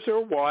borders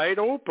are wide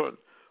open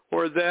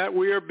or that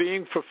we are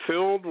being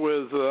fulfilled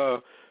with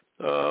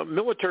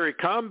military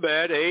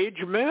combat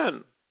age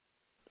men.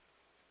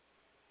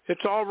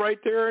 It's all right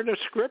there in the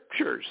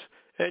scriptures.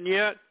 And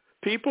yet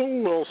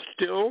people will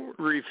still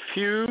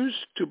refuse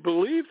to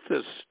believe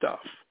this stuff.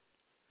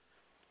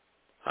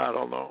 I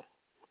don't know.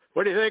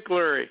 What do you think,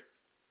 Larry?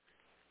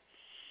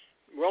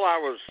 Well,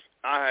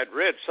 I had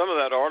read some of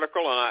that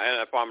article,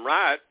 and if I'm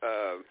right,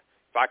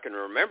 if I can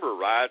remember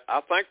right,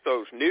 I think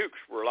those nukes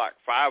were like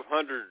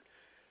 500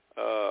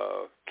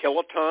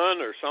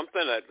 kiloton or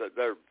something.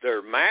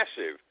 They're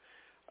massive.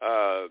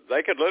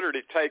 They could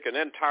literally take an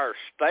entire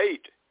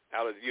state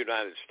out of the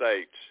United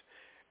States.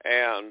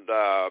 And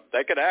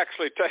they could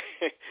actually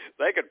take,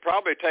 they could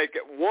probably take,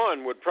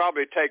 one would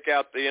probably take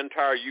out the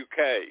entire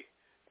UK.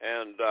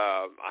 And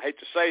I hate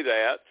to say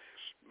that,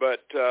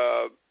 but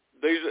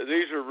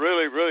these are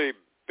really, really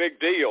big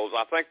deals.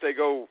 I think they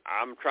go,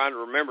 I'm trying to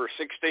remember,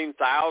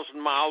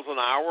 16,000 miles an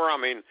hour. I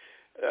mean,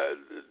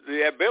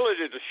 the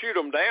ability to shoot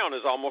them down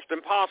is almost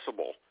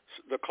impossible.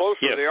 The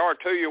closer they are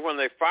to you when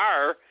they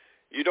fire,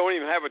 you don't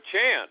even have a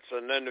chance.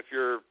 And then if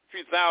you're a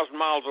few thousand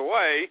miles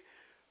away,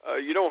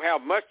 you don't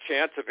have much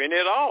chance, if any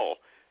at all.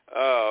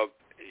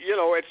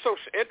 It's so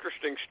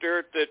interesting,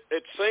 Stuart, that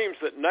it seems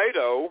that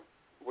NATO,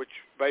 which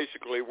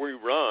basically we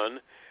run,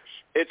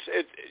 it's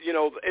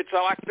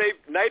like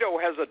NATO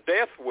has a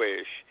death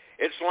wish.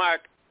 It's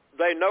like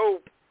they know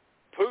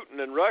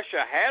Putin and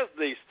Russia has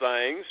these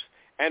things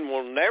and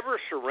will never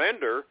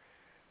surrender.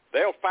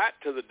 They'll fight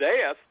to the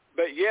death,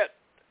 but yet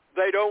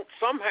they don't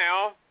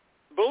somehow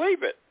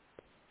believe it.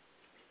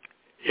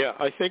 Yeah,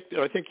 I think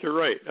you're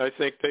right. I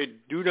think they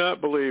do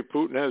not believe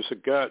Putin has the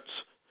guts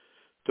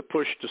to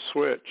push the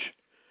switch.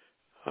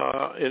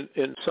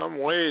 In some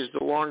ways,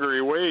 the longer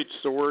he waits,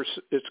 the worse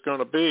it's going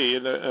to be.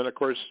 And of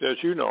course, as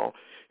you know,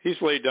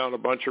 he's laid down a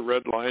bunch of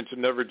red lines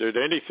and never did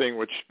anything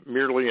which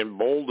merely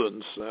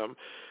emboldens them.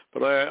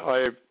 But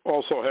I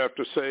also have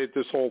to say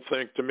this whole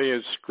thing to me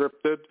is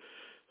scripted.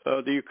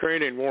 The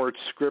Ukrainian war, it's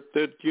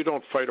scripted. You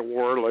don't fight a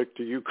war like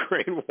the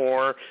Ukraine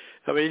war.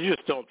 I mean, you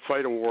just don't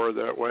fight a war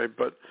that way,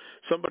 but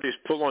somebody's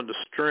pulling the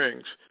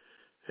strings.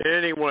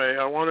 Anyway,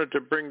 I wanted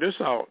to bring this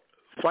out.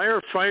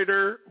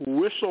 Firefighter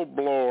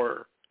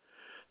whistleblower.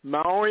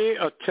 Maui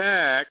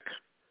attack,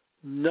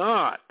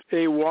 not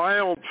a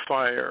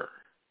wildfire.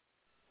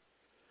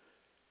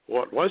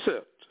 What was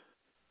it?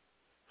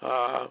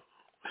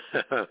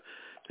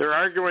 They're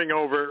arguing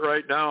over it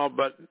right now,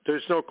 but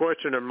there's no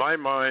question in my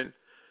mind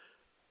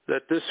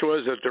that this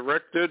was a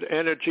directed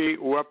energy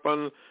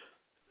weapon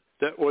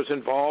that was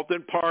involved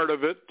in part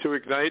of it to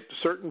ignite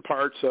certain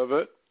parts of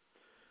it.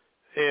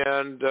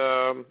 And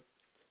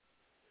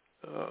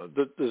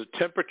the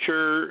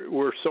temperature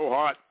were so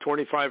hot,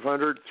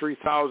 2,500,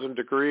 3,000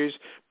 degrees,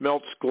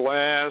 melts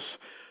glass,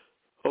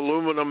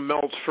 aluminum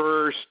melts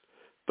first.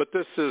 But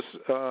this is,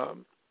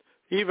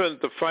 even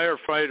the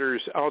firefighters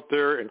out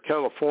there in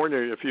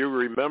California, if you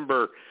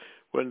remember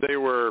when they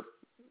were,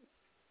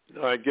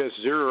 I guess,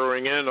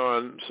 zeroing in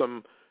on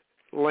some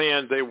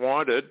land they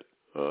wanted,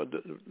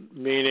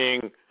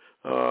 meaning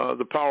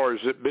the powers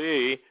that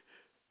be,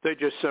 they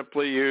just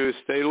simply used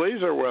a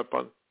laser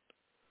weapon.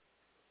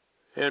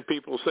 And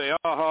people say,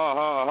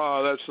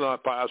 that's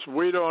not possible.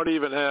 We don't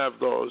even have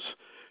those.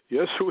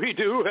 Yes, we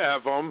do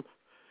have them.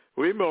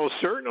 We most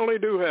certainly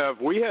do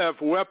have. We have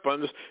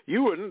weapons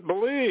you wouldn't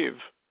believe.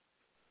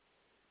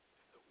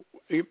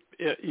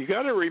 You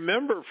got to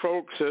remember,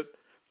 folks, that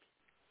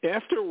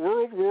after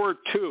World War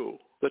II,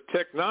 the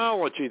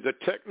technology, the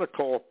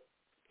technical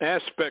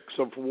aspects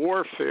of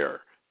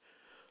warfare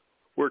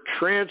were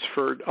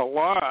transferred a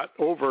lot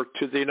over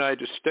to the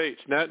United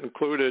States, and that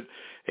included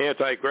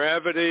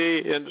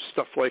anti-gravity and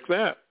stuff like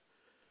that.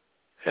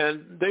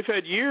 And they've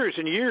had years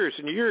and years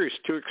and years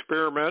to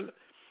experiment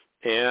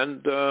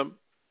and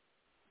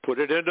put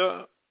it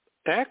into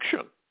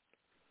action.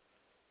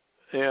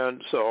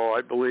 And so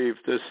I believe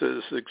this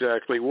is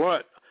exactly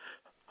what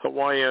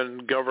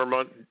Hawaiian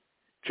government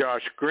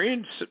Josh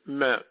Green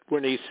meant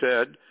when he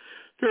said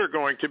There are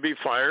going to be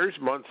fires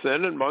month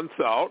in and month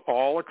out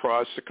all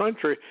across the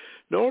country.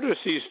 Notice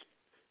he's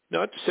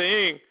not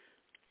saying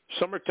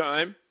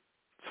summertime,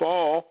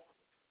 fall,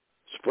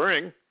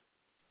 spring,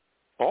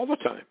 all the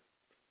time.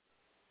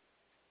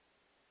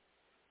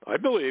 I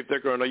believe they're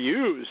going to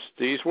use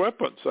these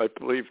weapons. I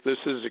believe this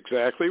is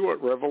exactly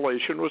what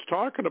Revelation was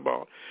talking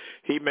about.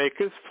 He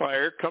maketh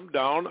fire come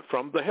down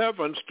from the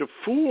heavens to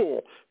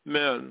fool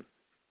men.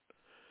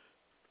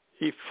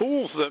 He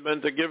fools them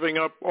into giving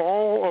up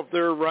all of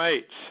their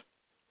rights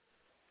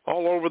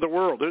all over the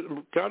world.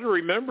 Got to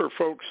remember,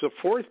 folks, the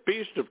fourth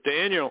beast of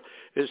Daniel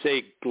is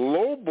a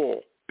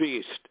global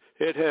beast.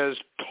 It has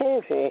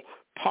total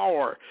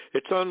power.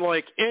 It's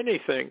unlike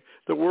anything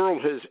the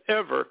world has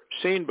ever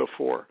seen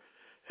before.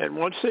 And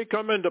once they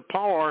come into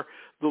power,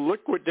 the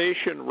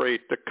liquidation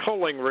rate, the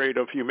culling rate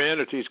of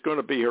humanity is going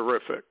to be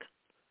horrific.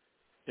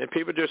 And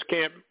people just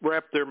can't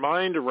wrap their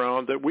mind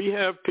around that we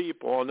have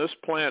people on this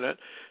planet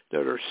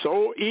that are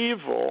so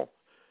evil,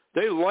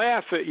 they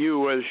laugh at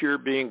you as you're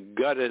being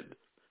gutted.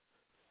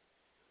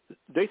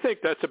 They think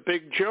that's a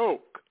big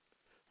joke.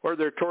 Or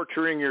they're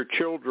torturing your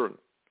children,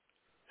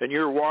 and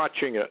you're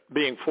watching it,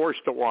 being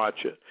forced to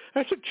watch it.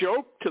 That's a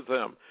joke to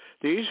them.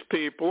 These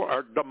people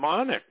are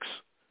demonics.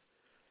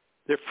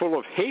 They're full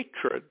of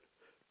hatred,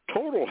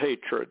 total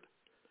hatred.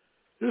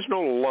 There's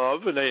no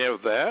love in any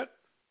of that.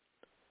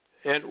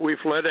 And we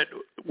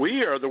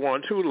are the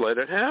ones who let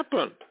it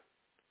happen.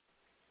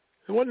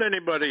 It wasn't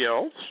anybody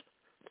else.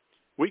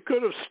 We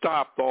could have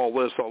stopped all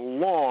this a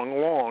long,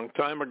 long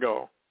time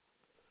ago,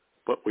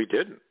 but we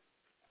didn't.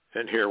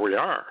 And here we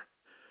are.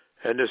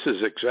 And this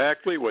is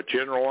exactly what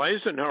General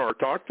Eisenhower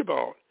talked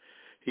about.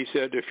 He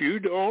said, if you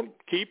don't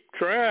keep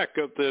track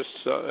of this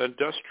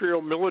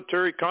industrial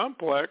military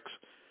complex,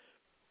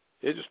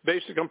 it's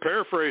basically, I'm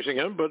paraphrasing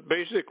him, but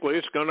basically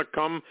it's going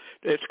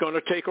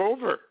to take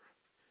over.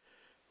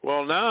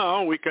 Well,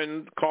 now we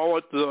can call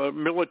it the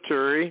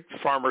military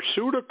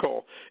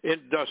pharmaceutical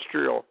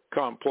industrial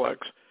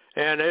complex,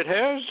 and it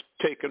has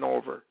taken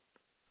over.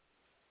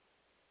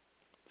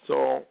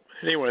 So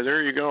anyway,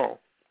 there you go.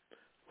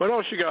 What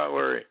else you got,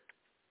 Larry?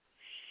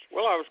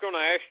 Well, I was going to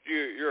ask you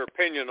your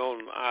opinion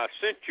on, I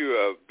sent you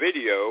a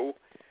video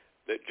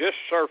that just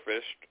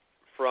surfaced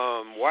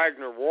from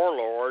Wagner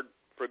warlord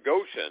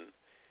Prigozhin,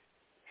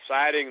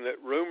 citing that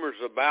rumors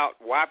about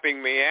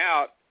wiping me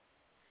out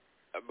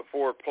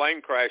before a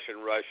plane crash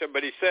in Russia.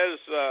 But he says,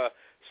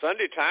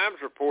 Sunday Times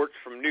reports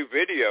from new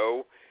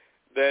video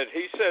that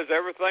he says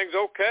everything's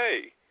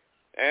okay.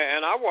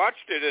 And I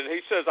watched it, and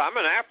he says, I'm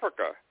in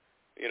Africa.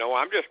 You know,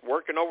 I'm just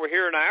working over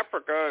here in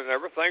Africa, and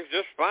everything's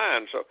just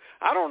fine. So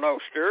I don't know,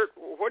 Stuart.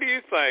 What do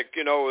you think?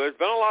 You know, there's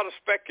been a lot of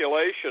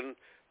speculation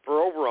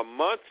for over a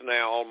month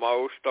now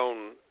almost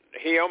on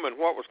him and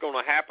what was going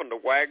to happen to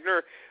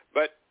Wagner.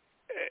 But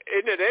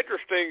isn't it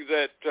interesting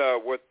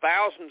that with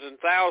thousands and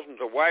thousands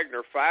of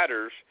Wagner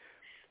fighters,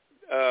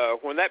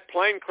 when that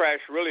plane crash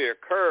really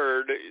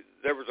occurred,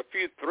 there was a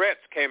few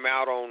threats came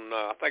out on,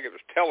 I think it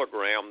was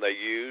Telegram they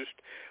used.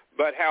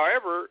 But,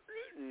 however,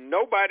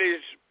 nobody's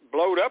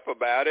blowed up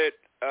about it.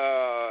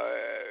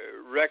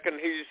 Reckon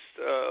he's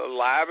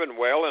alive and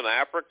well in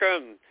Africa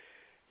and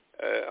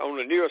on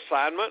a new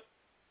assignment?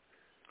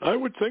 I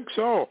would think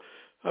so.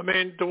 I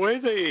mean, the way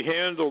they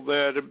handled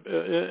that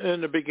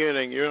in the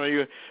beginning, you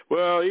know,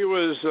 he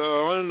was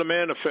on the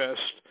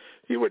manifest.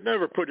 He would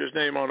never put his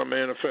name on a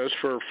manifest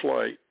for a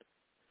flight.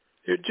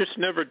 He'd just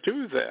never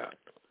do that.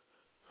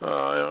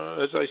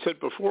 As I said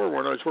before,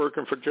 when I was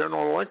working for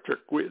General Electric,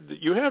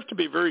 you have to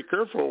be very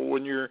careful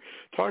when you're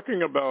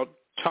talking about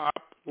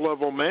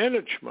top-level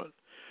management.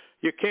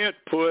 You can't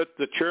put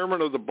the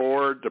chairman of the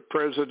board, the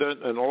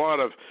president, and a lot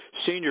of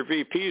senior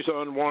VPs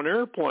on one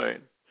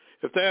airplane.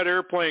 If that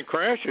airplane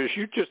crashes,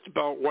 you just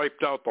about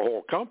wiped out the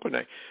whole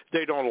company.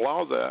 They don't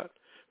allow that.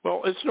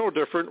 Well, it's no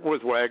different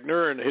with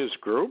Wagner and his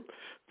group.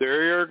 They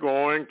are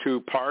going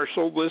to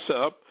parcel this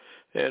up,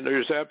 and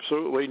there's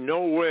absolutely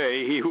no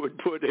way he would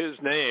put his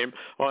name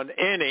on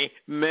any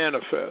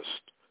manifest.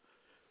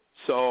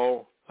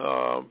 So,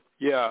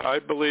 I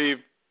believe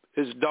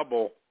his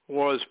double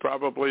was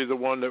probably the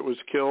one that was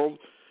killed,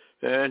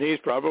 and he's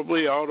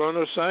probably out on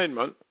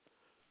assignment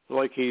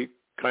like he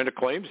kind of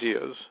claims he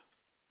is.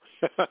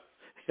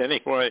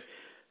 Anyway,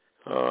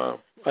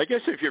 I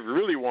guess if you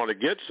really want to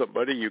get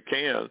somebody, you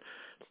can.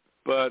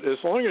 But as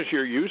long as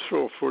you're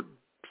useful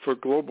for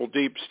global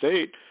deep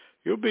state,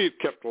 you'll be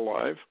kept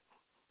alive.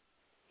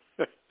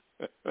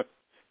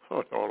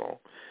 Oh, no.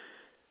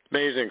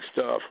 Amazing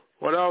stuff.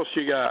 What else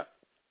you got?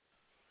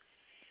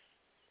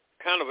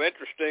 Kind of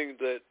interesting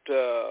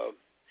that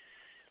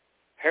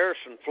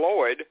Harrison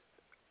Floyd,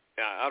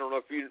 I don't know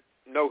if you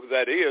know who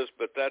that is,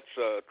 but that's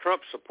a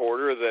Trump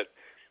supporter that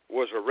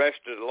was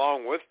arrested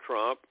along with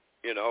Trump,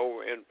 you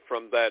know, and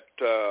from that,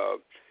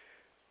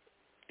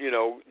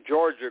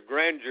 Georgia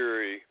grand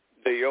jury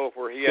deal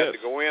where he had to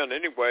go in.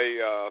 Anyway,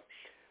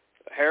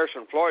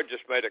 Harrison Floyd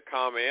just made a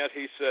comment.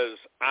 He says,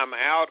 I'm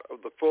out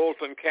of the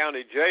Fulton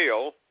County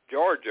Jail,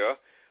 Georgia,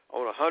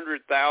 on a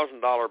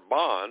 $100,000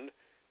 bond.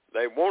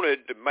 They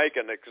wanted to make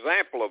an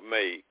example of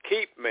me,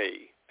 keep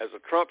me as a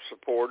Trump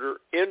supporter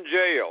in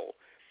jail,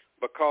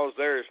 because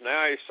there is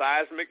now a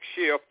seismic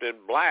shift in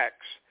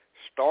blacks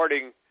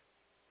starting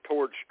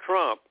towards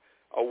Trump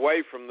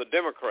away from the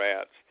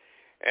Democrats.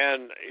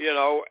 And,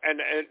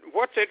 and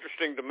what's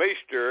interesting to me,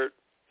 Stuart,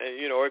 and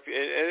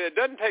it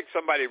doesn't take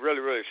somebody really,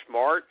 really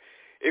smart.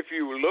 If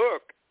you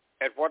look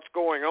at what's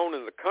going on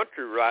in the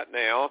country right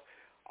now,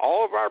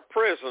 all of our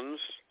prisons,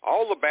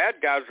 all the bad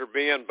guys are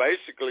being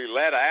basically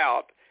let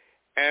out,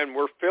 and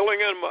we're filling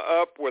them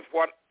up with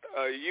what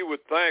you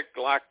would think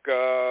like,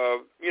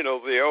 the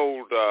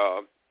old,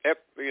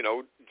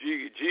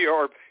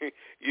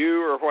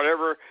 GRU or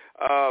whatever,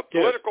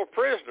 political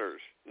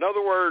prisoners. In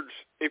other words,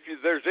 if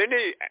there's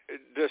any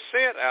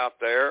dissent out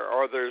there,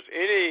 or there's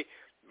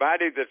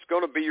anybody that's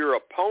going to be your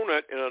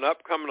opponent in an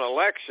upcoming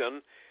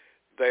election,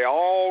 they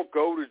all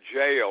go to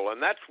jail.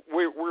 And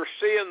we're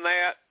seeing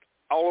that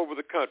all over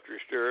the country,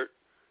 Stuart.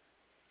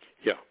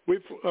 Yeah,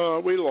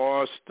 we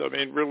lost. I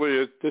mean,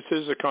 really, this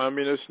is a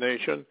communist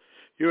nation.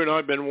 You and I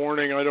have been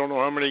warning, I don't know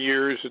how many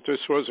years, that this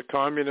was a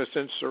communist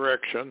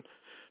insurrection.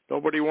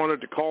 Nobody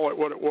wanted to call it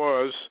what it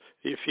was.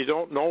 If you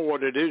don't know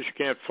what it is, you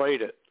can't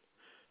fight it.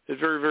 It's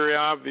very, very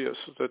obvious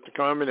that the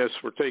communists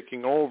were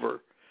taking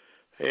over.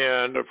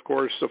 And, of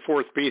course, the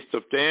fourth beast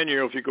of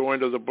Daniel, if you go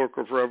into the book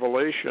of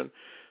Revelation,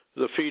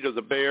 the feet of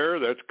the bear,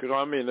 that's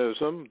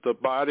communism. The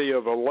body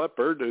of a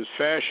leopard is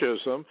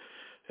fascism.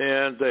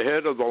 And the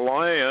head of the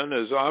lion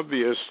is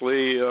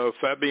obviously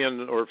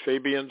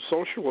Fabian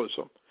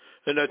socialism.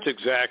 And that's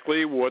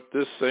exactly what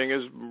this thing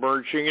is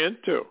merging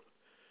into.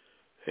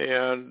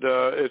 And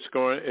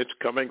it's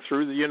coming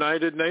through the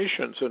United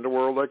Nations and the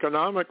World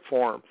Economic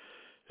Forum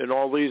and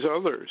all these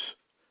others.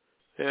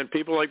 And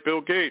people like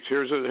Bill Gates,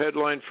 here's a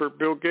headline for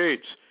Bill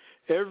Gates: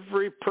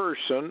 every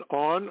person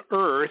on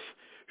earth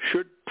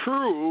should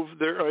prove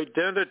their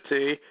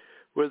identity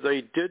with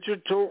a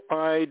digital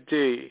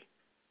ID.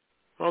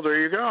 Well, there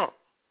you go.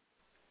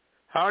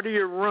 How do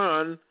you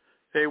run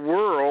a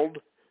world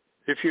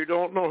if you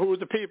don't know who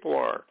the people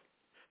are?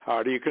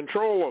 How do you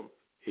control them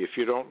if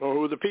you don't know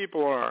who the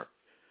people are?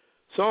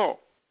 So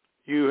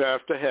you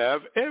have to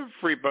have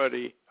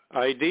everybody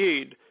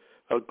ID'd,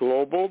 a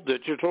global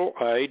digital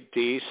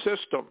ID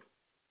system.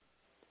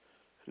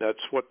 That's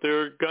what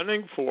they're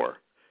gunning for.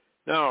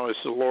 Now, is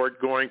the Lord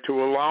going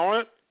to allow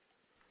it,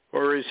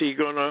 or is he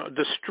going to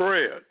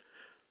destroy it?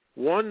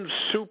 One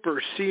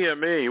super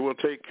CME will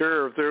take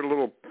care of their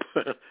little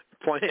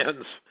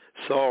plans.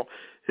 So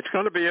it's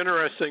going to be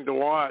interesting to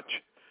watch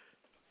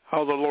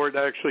how the Lord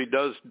actually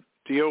does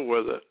deal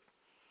with it.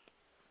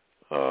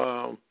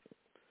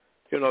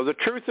 The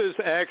truth is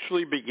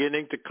actually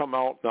beginning to come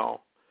out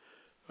now.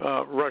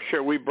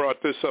 Russia, we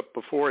brought this up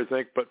before, I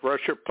think, but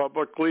Russia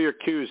publicly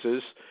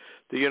accuses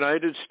the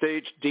United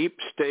States deep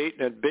state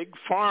and big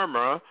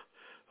pharma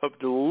of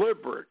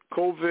deliberate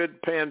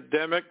COVID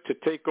pandemic to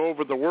take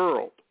over the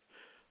world.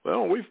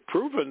 Well, we've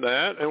proven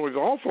that, and we've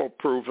also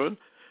proven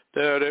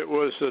that it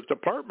was the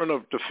Department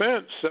of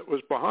Defense that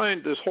was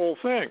behind this whole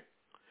thing.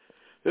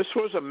 This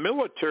was a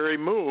military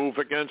move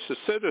against the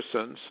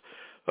citizens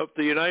of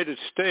the United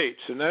States,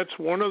 and that's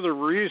one of the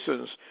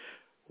reasons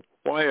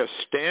why a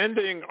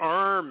standing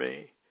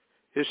army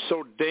is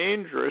so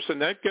dangerous,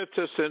 and that gets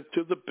us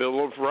into the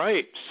Bill of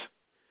Rights.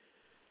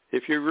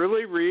 If you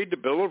really read the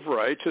Bill of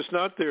Rights, it's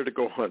not there to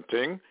go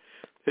hunting.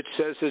 It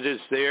says it is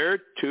there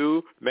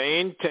to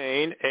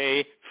maintain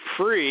a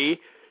free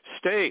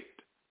state.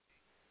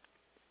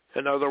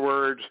 In other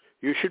words,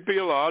 you should be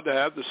allowed to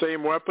have the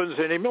same weapons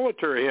any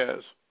military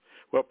has.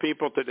 Well,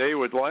 people today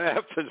would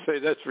laugh and say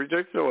that's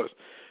ridiculous.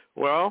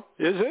 Well,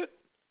 is it?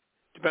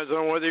 Depends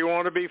on whether you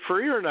want to be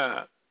free or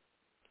not.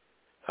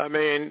 I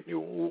mean,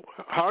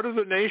 how do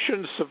the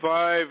nations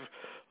survive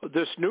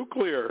this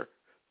nuclear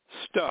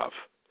stuff?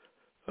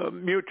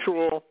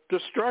 Mutual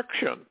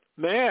destruction.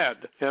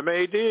 MAD,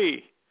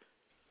 M-A-D.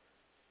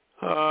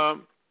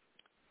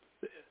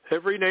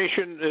 Every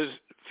nation is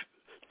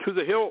to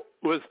the hilt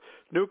with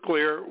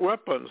nuclear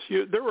weapons.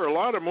 There were a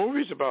lot of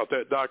movies about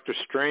that, Dr.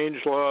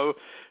 Strangelove,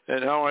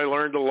 and How I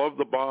Learned to Love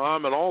the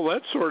Bomb, and all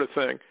that sort of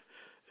thing.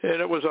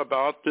 And it was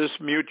about this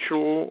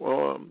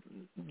mutual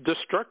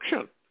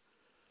destruction.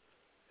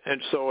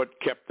 And so it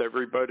kept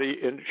everybody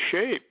in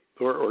shape,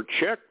 or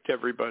checked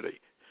everybody.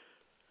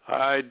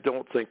 I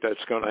don't think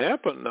that's going to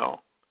happen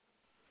now.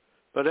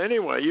 But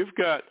anyway, you've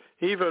got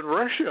even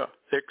Russia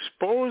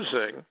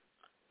exposing,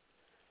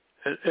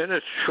 and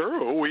it's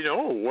true, we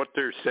know what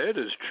they're said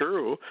is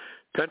true,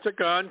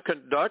 Pentagon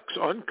conducts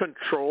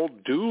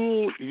uncontrolled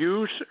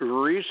dual-use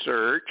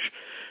research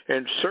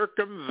and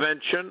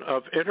circumvention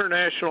of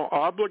international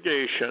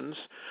obligations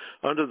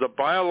under the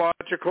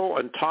Biological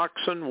and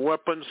Toxin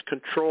Weapons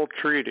Control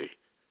Treaty.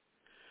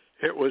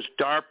 It was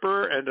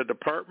DARPA and the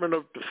Department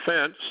of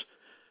Defense,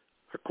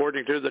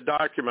 according to the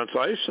documents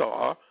I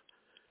saw,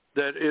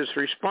 that is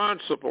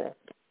responsible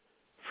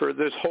for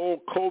this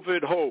whole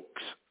COVID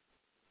hoax.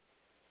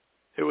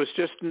 It was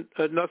just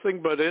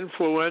nothing but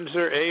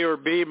influenza A or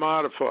B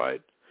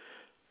modified,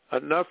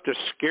 enough to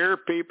scare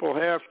people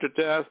half to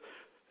death.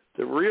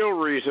 The real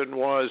reason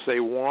was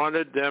they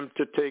wanted them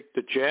to take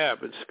the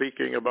jab. And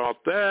speaking about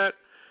that,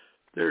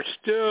 they're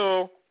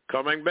still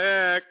coming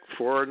back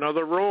for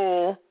another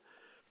roll.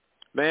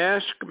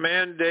 Mask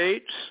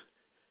mandates,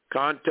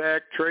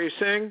 contact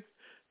tracing,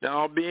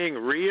 now being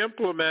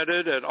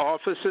re-implemented at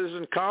offices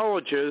and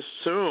colleges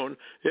soon.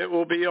 It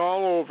will be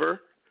all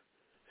over,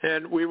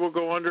 and we will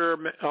go under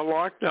a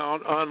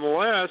lockdown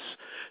unless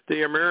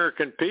the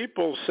American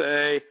people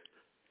say,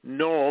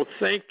 no,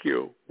 thank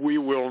you. We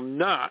will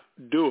not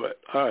do it.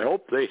 I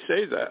hope they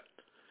say that.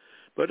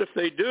 But if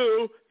they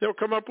do, they'll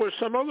come up with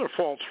some other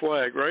false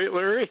flag, right,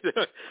 Larry?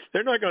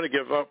 They're not going to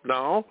give up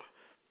now.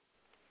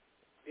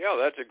 Yeah,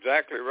 that's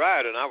exactly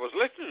right. And I was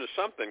listening to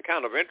something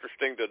kind of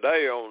interesting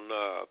today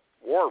on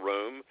War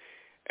Room,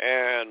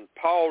 and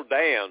Paul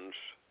Dans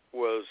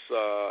was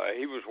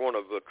he was one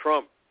of the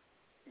Trump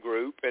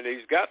group, and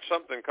he's got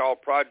something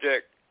called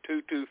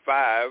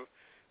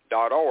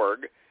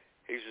Project225.org.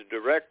 He's the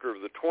director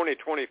of the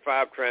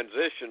 2025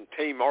 Transition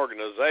Team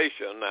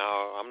Organization.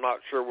 Now, I'm not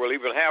sure we'll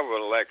even have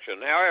an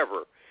election.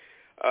 However,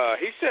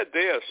 he said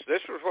this.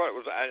 This was what it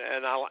was,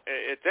 and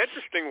it's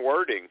interesting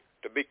wording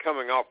to be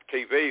coming off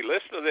TV.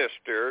 Listen to this,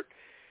 Stuart.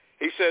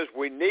 He says,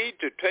 we need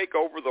to take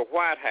over the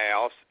White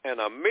House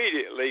and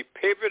immediately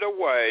pivot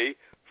away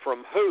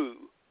from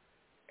WHO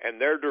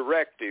and their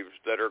directives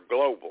that are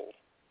global.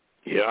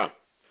 Yeah.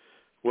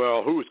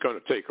 Well, who's going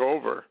to take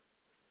over?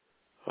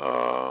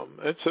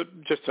 It's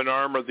just an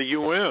arm of the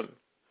UN.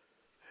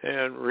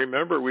 And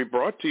remember, we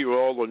brought to you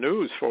all the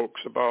news,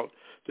 folks, about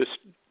this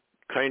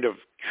kind of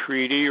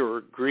treaty or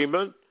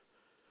agreement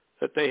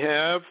that they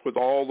have with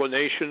all the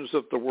nations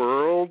of the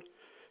world,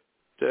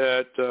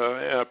 that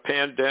a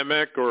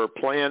pandemic or a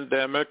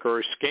plandemic or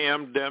a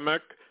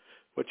scamdemic,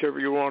 whichever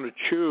you want to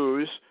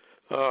choose,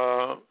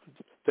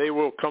 they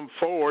will come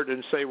forward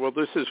and say, well,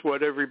 this is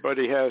what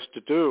everybody has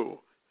to do,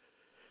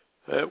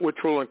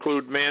 which will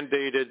include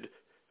mandated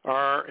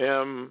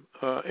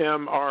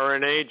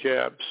mRNA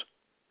jabs.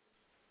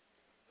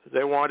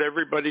 They want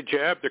everybody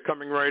jabbed. They're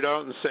coming right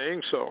out and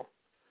saying so.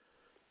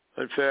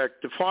 In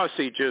fact,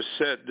 Fauci just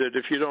said that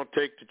if you don't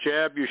take the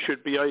jab, you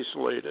should be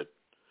isolated.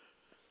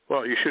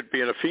 Well, you should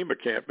be in a FEMA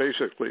camp,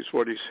 basically, is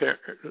what he's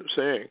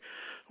saying.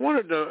 I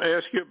wanted to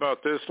ask you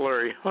about this,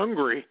 Larry.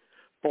 Hungary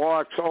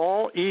blocks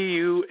all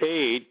EU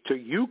aid to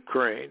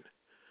Ukraine.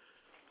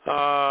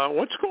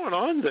 What's going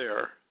on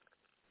there?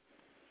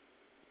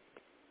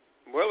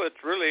 Well,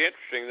 it's really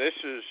interesting.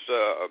 This is,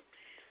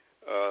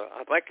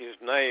 I think his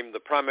name, the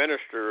Prime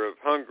Minister of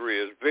Hungary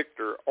is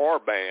Viktor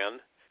Orban,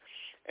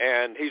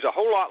 and he's a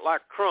whole lot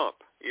like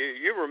Trump.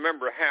 You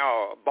remember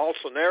how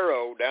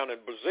Bolsonaro down in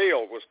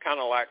Brazil was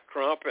kind of like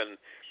Trump, and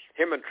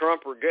him and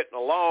Trump were getting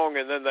along,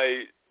 and then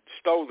they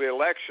stole the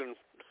election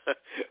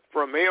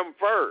from him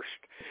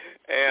first.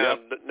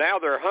 And now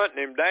they're hunting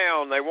him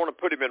down. They want to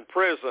put him in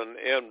prison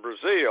in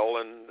Brazil,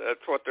 and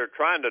that's what they're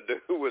trying to do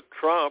with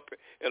Trump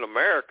in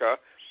America.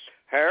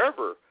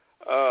 However,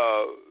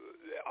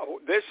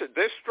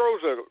 this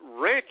throws a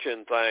wrench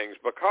in things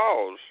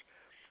because,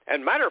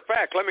 and matter of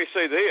fact, let me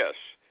say this.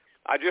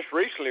 I just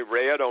recently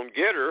read on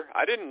Getter,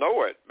 I didn't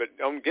know it, but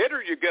on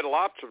Getter you get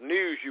lots of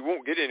news you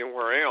won't get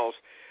anywhere else.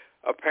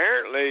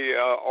 Apparently,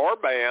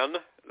 Orban,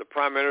 the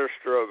Prime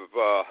Minister of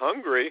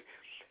Hungary,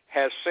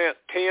 has sent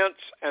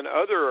tents and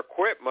other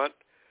equipment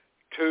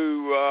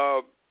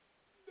to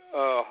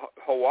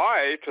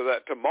Hawaii,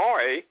 to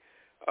Maui,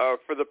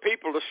 for the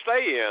people to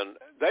stay in.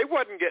 They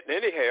wasn't getting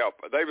any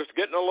help. They was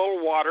getting a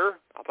little water.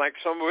 I think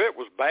some of it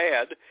was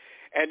bad.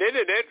 And isn't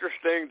it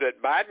interesting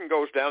that Biden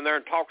goes down there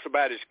and talks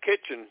about his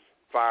kitchen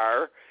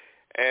fire,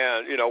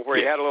 and, you know, where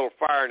he had a little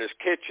fire in his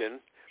kitchen,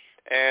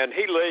 and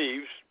he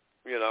leaves,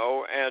 you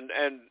know, and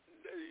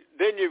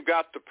then you've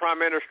got the Prime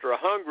Minister of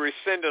Hungary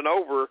sending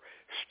over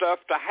stuff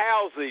to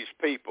house these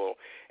people.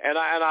 And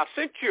I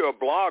sent you a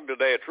blog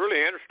today. It's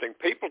really interesting.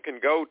 People can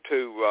go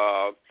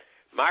to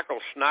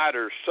Michael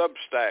Snyder's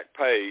Substack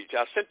page.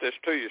 I sent this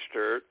to you,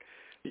 Stuart.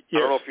 Yes. I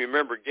don't know if you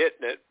remember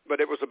getting it, but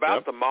it was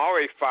about the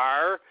Maui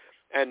fire,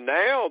 and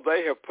now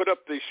they have put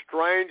up these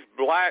strange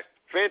black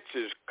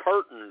fences,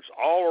 curtains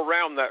all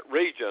around that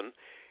region,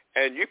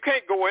 and you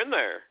can't go in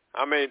there.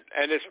 I mean,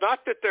 and it's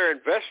not that they're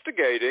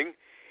investigating,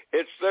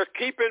 it's they're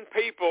keeping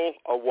people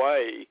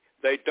away.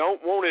 They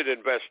don't want it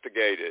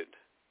investigated.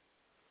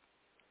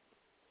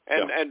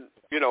 And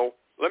you know,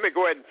 let me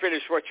go ahead and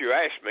finish what you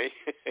asked me.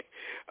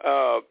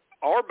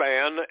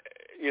 Orban,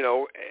 you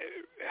know,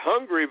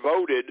 Hungary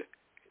voted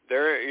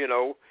there, you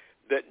know,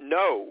 that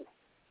no,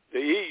 the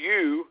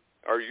EU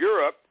or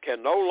Europe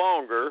can no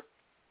longer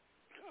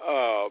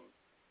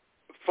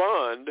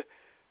fund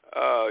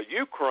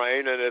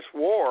Ukraine and its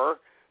war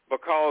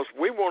because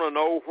we want to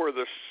know where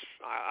this,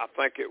 I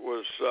think it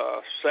was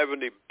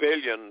 $70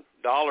 billion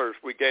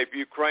we gave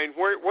Ukraine,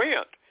 where it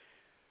went,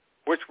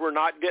 which we're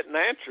not getting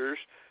answers.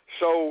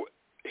 So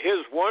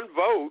his one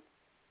vote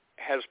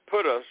has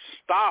put a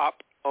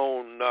stop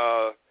on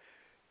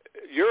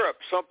Europe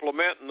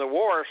supplementing the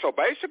war. So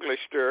basically,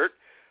 Stuart,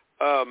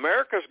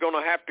 America's going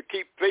to have to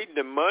keep feeding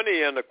them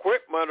money and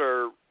equipment,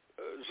 or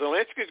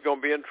Zelensky's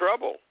going to be in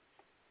trouble.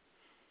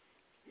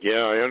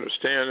 Yeah, I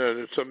understand that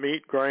it's a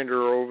meat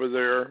grinder over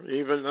there,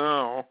 even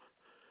now.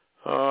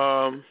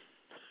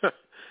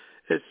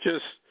 It's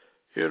just,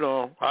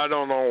 I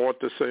don't know what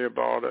to say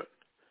about it.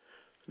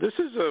 This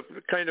is a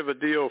kind of a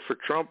deal for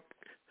Trump.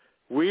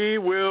 We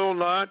will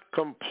not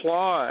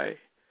comply.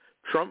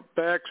 Trump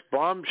backs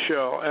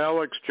bombshell.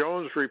 Alex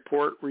Jones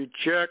report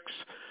rejects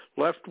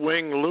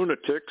left-wing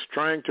lunatics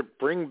trying to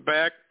bring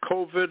back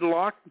COVID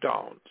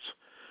lockdowns.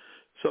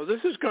 So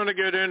this is going to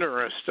get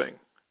interesting.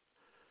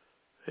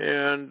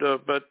 And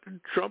but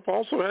Trump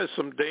also has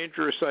some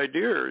dangerous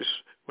ideas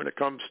when it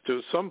comes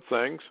to some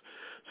things.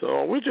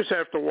 So we just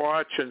have to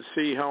watch and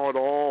see how it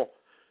all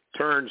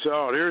turns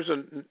out. Here's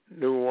a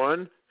new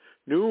one.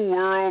 New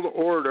world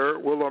order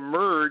will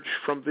emerge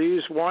from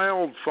these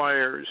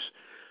wildfires,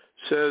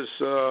 says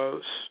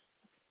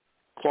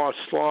Klaus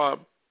Schwab.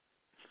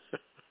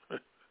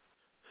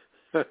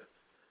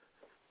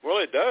 Well,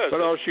 it does.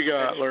 What else you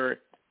got, Larry?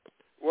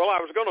 Well, I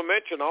was going to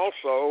mention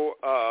also,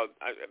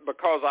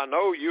 because I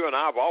know you and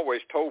I have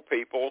always told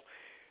people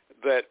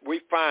that we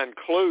find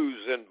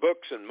clues in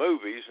books and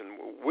movies,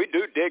 and we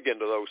do dig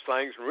into those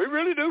things, and we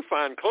really do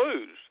find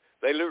clues.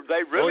 They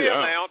really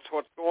announce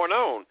what's going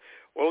on.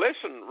 Well,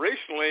 listen,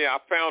 recently I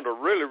found a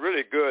really,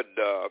 really good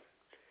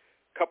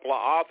couple of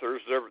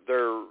authors.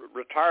 They're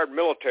retired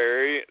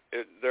military.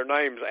 Their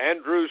name's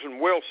Andrews and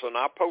Wilson.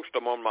 I post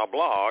them on my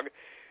blog,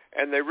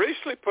 and they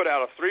recently put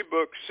out a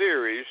 3-book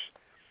series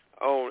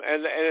on,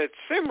 and it's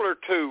similar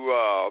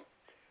to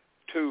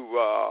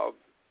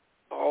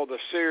the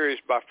series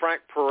by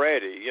Frank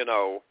Peretti,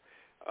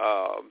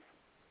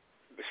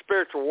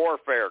 spiritual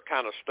warfare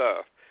kind of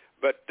stuff.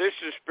 But this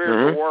is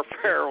spiritual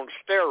warfare on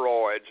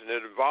steroids, and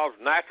it involves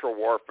natural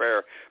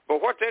warfare.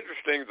 But what's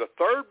interesting, the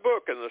 3rd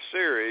book in the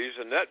series,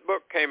 and that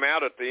book came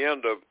out at the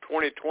end of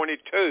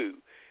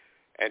 2022,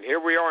 and here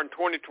we are in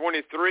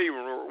 2023,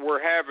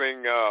 we're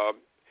having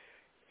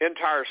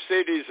entire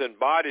cities and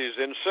bodies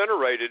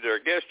incinerated, or I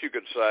guess you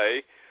could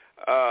say,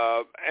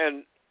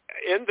 and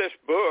in this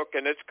book,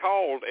 and it's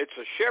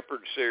a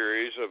Shepherd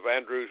series of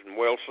Andrews and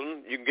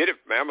Wilson. You can get it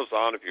from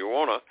Amazon if you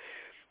want to.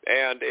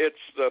 And it's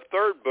the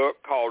 3rd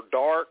book called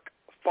Dark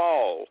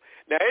Fall.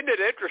 Now, isn't it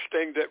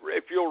interesting that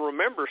if you'll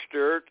remember,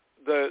 Stuart,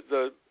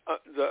 the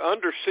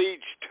Under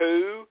Siege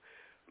 2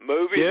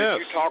 movie that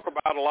you talk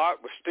about a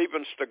lot with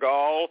Steven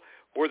Seagal,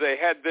 where they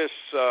had this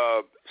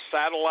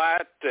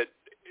satellite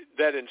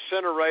that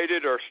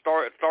incinerated or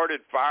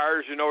started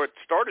fires. It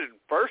started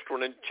first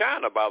one in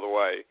China, by the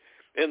way,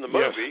 in the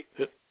movie.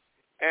 Yes.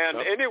 And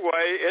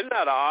anyway, isn't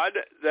that odd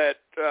that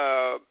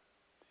I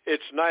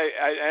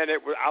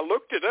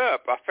looked it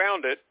up. I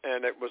found it,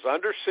 and it was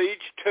Under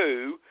Siege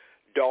 2,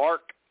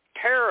 Dark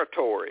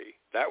Territory.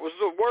 That was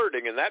the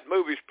wording, and that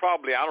movie's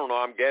probably, I don't know,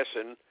 I'm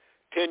guessing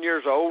 10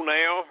 years old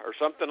now or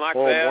something like that.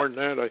 Oh, more than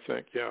that, I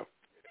think, yeah.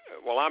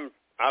 Well,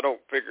 I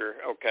don't figure,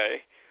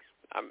 okay.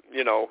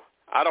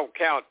 I don't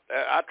count.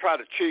 I try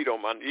to cheat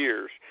on my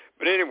years.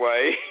 But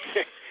anyway,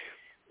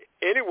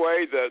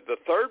 the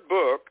 3rd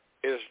book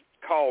is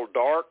called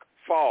Dark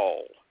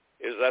Fall.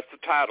 That's the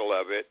title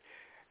of it.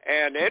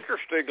 And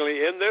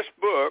interestingly, in this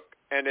book,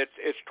 and it's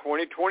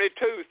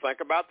 2022, think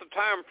about the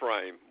time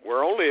frame.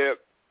 We're only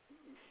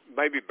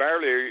maybe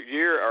barely a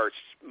year or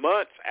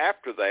months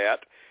after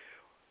that.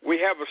 We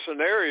have a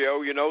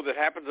scenario, that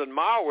happens in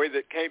Maui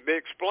that can't be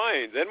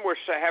explained. Then we're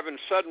having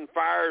sudden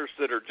fires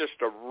that are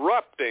just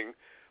erupting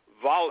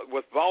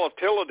with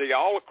volatility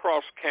all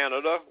across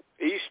Canada,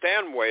 east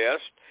and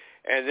west,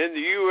 and in the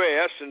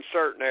U.S. in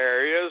certain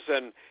areas,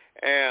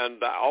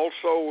 and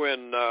also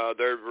in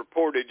they're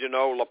reported,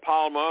 La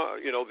Palma,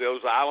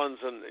 those islands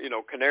and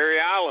Canary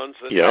Islands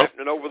that's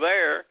happening over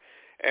there,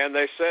 and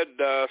they said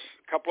a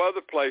couple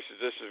other places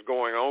this is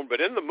going on.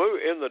 But in the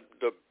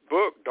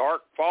book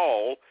Dark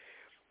Fall,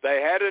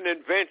 they had an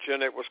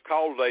invention. It was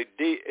called a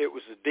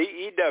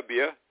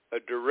DEW, a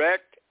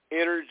direct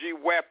energy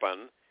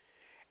weapon,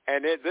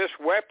 and this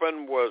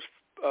weapon was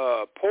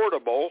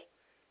portable.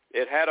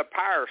 It had a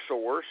power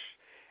source,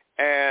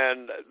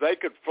 and they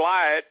could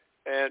fly it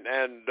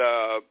and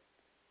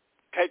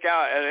take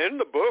out. And in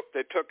the book,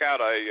 they took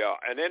out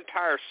an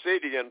entire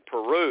city in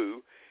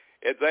Peru.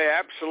 They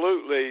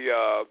absolutely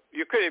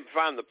you couldn't even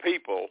find the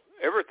people.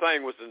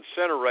 Everything was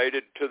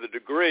incinerated to the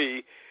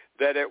degree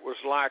that it was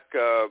like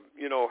how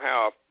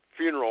a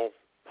funeral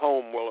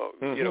home will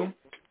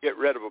get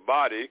rid of a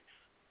body.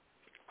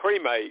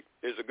 Cremate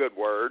is a good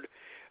word.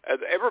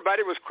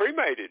 Everybody was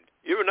cremated.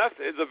 Even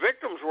the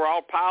victims were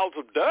all piles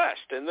of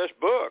dust in this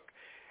book,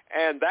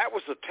 and that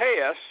was the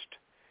test.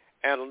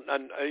 And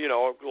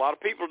a lot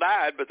of people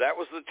died, but that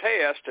was the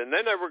test. And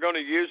then they were going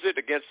to use it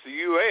against the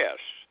U.S.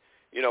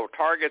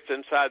 Targets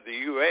inside the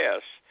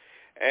U.S.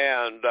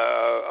 And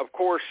of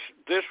course,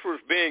 this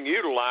was being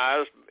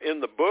utilized in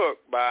the book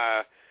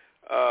by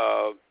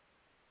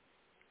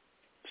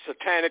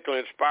satanically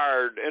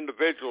inspired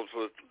individuals.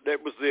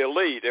 It was the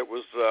elite. It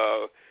was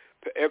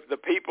the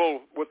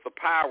people with the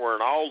power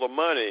and all the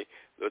money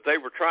that they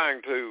were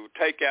trying to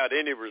take out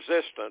any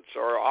resistance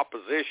or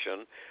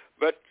opposition.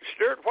 But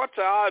Stuart, what's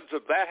the odds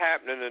of that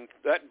happening and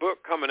that book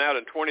coming out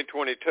in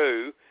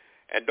 2022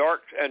 and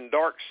Dark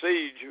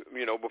Siege,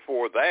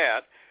 before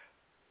that,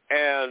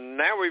 and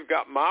now we've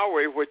got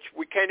Maui, which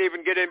we can't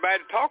even get anybody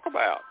to talk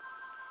about.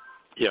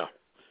 Yeah.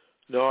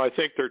 No, I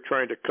think they're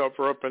trying to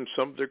cover up in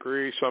some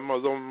degree. Some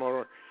of them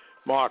are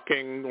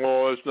mocking,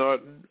 it's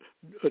not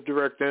a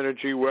direct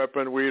energy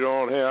weapon. We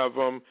don't have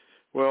them.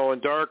 Well, in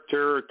Dark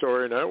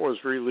Territory, and that was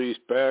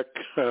released back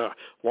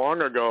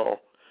long ago.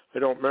 I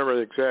don't remember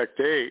the exact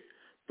date,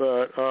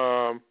 but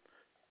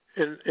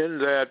in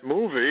that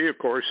movie, of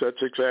course,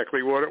 that's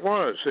exactly what it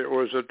was. It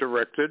was a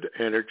directed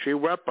energy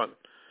weapon.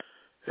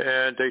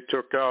 And they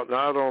took out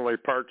not only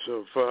parts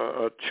of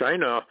a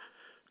China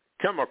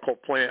chemical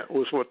plant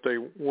was what they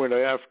went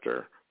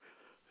after,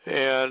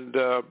 and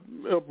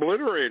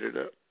obliterated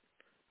it.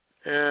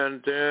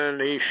 And then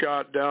he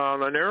shot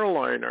down an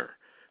airliner,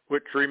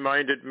 which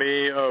reminded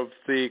me of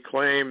the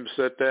claims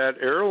that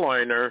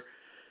airliner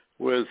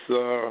with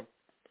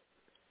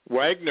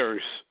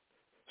Wagner's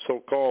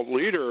so-called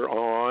leader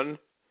on,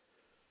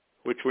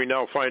 which we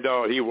now find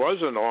out he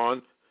wasn't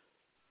on,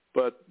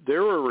 but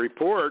there were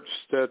reports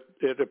that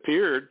it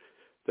appeared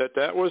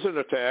that was an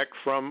attack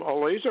from a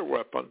laser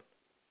weapon.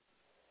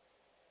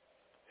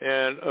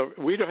 And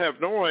we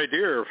have no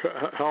idea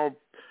how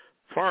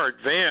far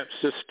advanced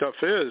this stuff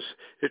is.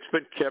 It's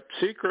been kept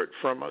secret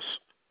from us.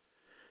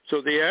 So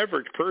the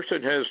average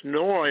person has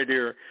no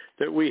idea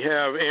that we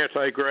have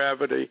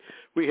anti-gravity.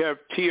 We have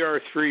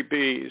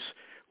TR-3Bs.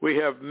 We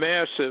have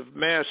massive,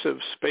 massive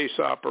space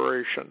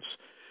operations.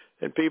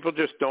 And people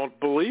just don't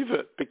believe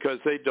it because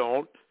they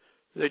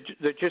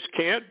just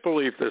can't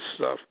believe this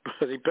stuff.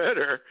 They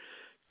better,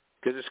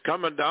 because it's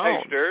coming down.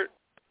 Hey, Stuart.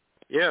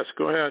 Yes,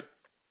 go ahead.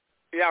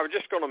 Yeah, I was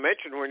just going to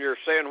mention when you're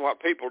saying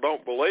what people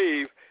don't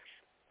believe,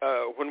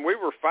 when we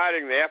were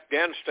fighting the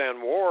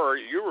Afghanistan war,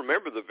 you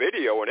remember the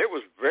video, and it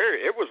was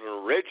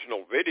an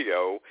original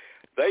video.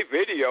 They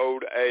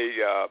videoed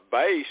a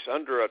base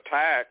under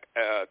attack,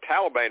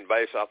 Taliban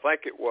base, I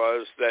think it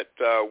was, that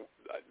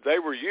they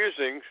were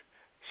using.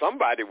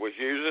 Somebody was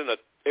using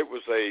it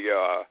was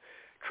a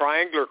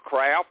triangular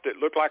craft. It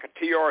looked like a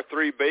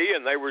TR-3B,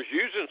 and they was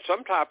using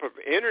some type of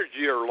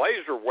energy or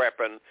laser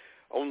weapon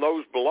on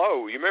those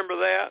below. You remember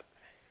that?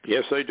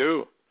 Yes, I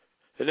do.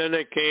 And then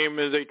they came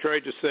and they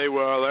tried to say,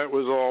 well, that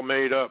was all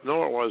made up.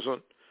 No, it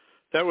wasn't.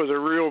 That was a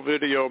real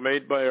video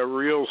made by a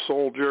real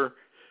soldier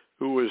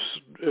who was,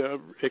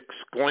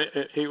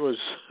 he was,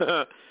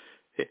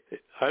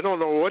 I don't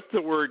know what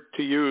the word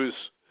to use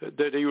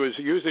that he was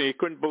using. He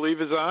couldn't believe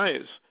his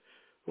eyes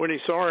when he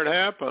saw it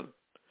happen.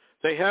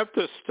 They have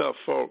this stuff,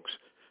 folks.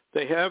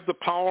 They have the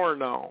power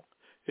now.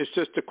 It's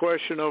just a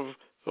question of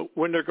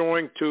when they're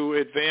going to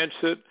advance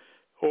it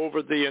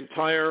over the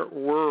entire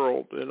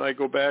world. And I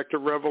go back to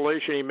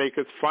Revelation. He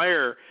maketh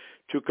fire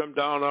to come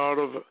down out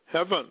of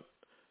heaven.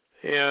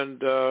 And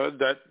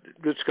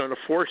that's going to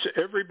force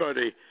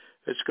everybody.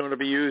 It's going to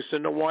be used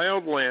in the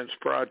Wildlands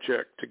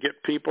Project to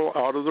get people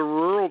out of the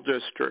rural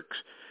districts,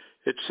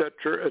 et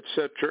cetera, et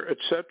cetera, et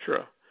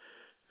cetera.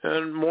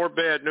 And more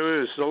bad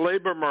news, the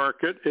labor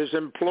market is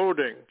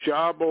imploding.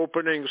 Job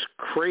openings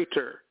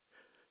crater.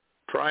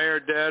 Prior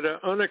data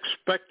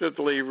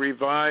unexpectedly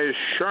revised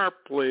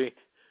sharply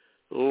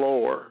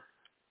lower.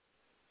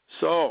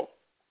 So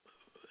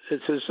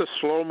this is a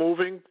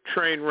slow-moving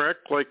train wreck,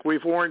 like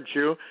we've warned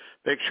you.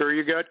 Make sure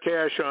you got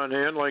cash on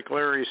hand, like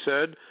Larry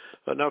said,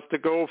 enough to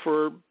go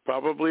for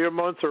probably a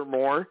month or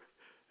more.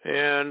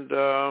 And,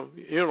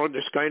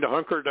 just kind of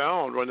hunker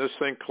down when this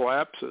thing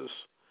collapses.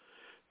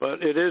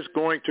 But it is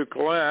going to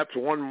collapse.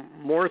 One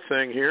more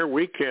thing here,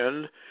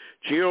 weekend,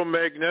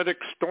 geomagnetic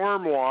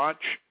storm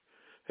watch.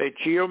 A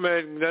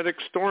geomagnetic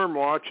storm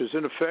watch is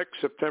in effect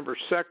September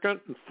 2nd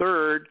and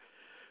 3rd,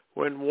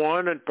 when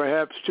 1 and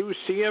perhaps 2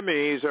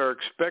 CMEs are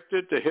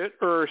expected to hit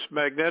Earth's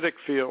magnetic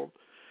field.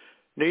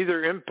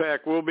 Neither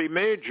impact will be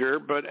major,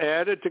 but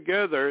added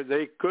together,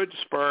 they could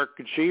spark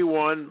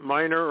G1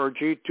 minor or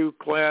G2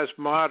 class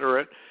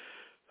moderate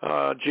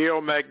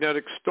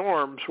geomagnetic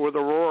storms with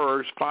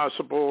auroras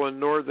possible in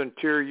northern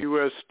tier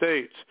U.S.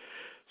 states.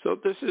 So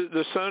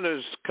the sun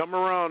has come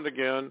around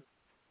again,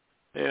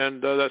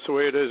 and that's the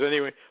way it is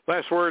anyway.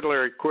 Last word,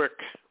 Larry, quick.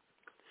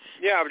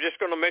 Yeah, I was just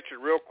going to mention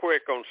real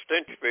quick on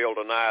Stinchfield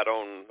tonight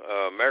on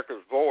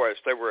America's Voice.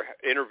 They were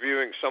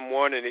interviewing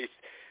someone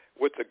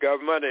with the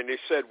government, and he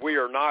said, we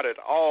are not at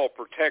all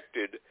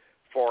protected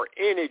for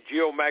any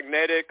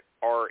geomagnetic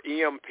or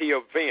EMP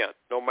event,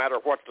 no matter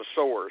what the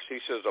source. He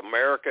says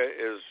America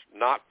is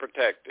not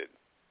protected.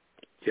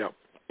 Yeah,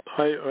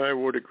 I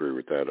would agree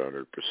with that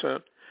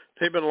 100%.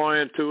 They've been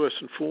lying to us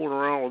and fooling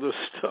around with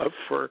this stuff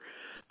for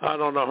I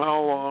don't know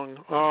how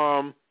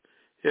long.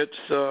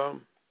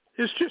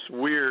 It's just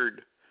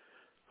weird.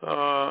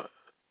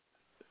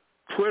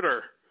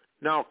 Twitter,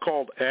 now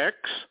called X,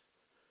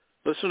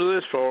 listen to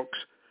this, folks,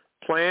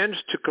 plans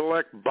to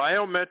collect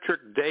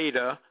biometric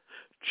data,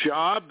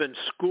 job and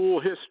school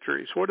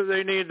histories. What do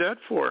they need that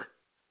for?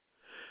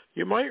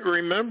 You might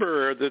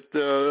remember that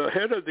the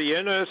head of the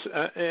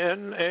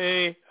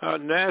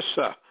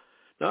NASA,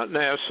 not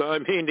NASA, I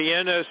mean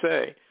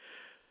the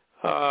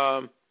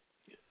NSA,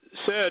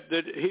 said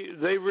that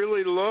they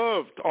really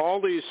loved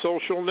all these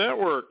social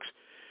networks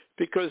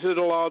because it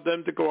allowed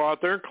them to go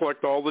out there and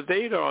collect all the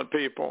data on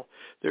people.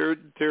 They're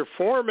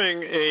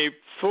forming a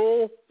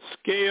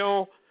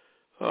full-scale,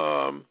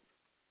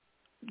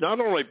 not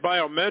only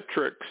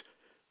biometrics,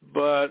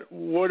 but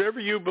whatever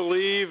you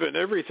believe and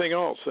everything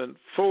else, and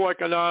full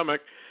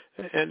economic,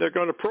 and they're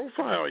going to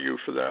profile you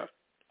for that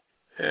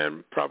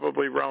and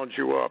probably round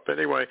you up.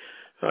 Anyway,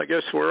 I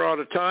guess we're out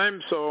of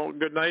time, so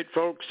good night,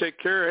 folks. Take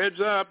care. Heads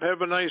up.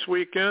 Have a nice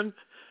weekend.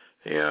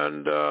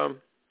 And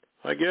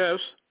I guess,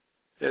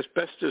 as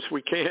best as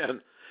we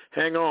can,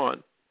 hang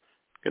on.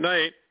 Good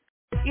night.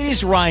 It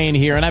is Ryan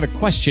here, and I have a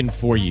question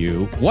for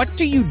you. What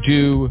do you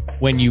do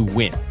when you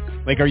win?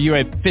 Like, are you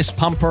a fist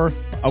pumper,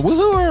 a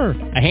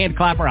woohooer, a hand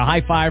clapper, a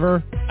high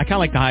fiver? I kind of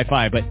like the high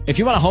five, but if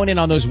you want to hone in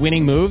on those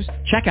winning moves,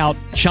 check out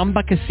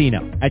Chumba Casino.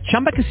 At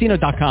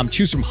ChumbaCasino.com,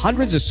 choose from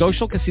hundreds of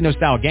social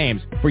casino-style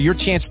games for your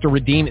chance to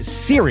redeem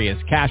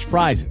serious cash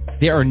prizes.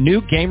 There are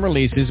new game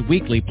releases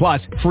weekly,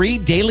 plus free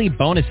daily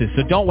bonuses,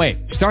 so don't wait.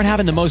 Start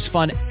having the most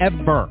fun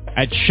ever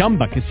at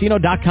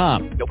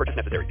ChumbaCasino.com. No purchase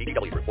necessary.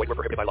 VGW. Void where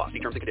prohibited by law. See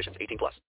terms and conditions. 18+.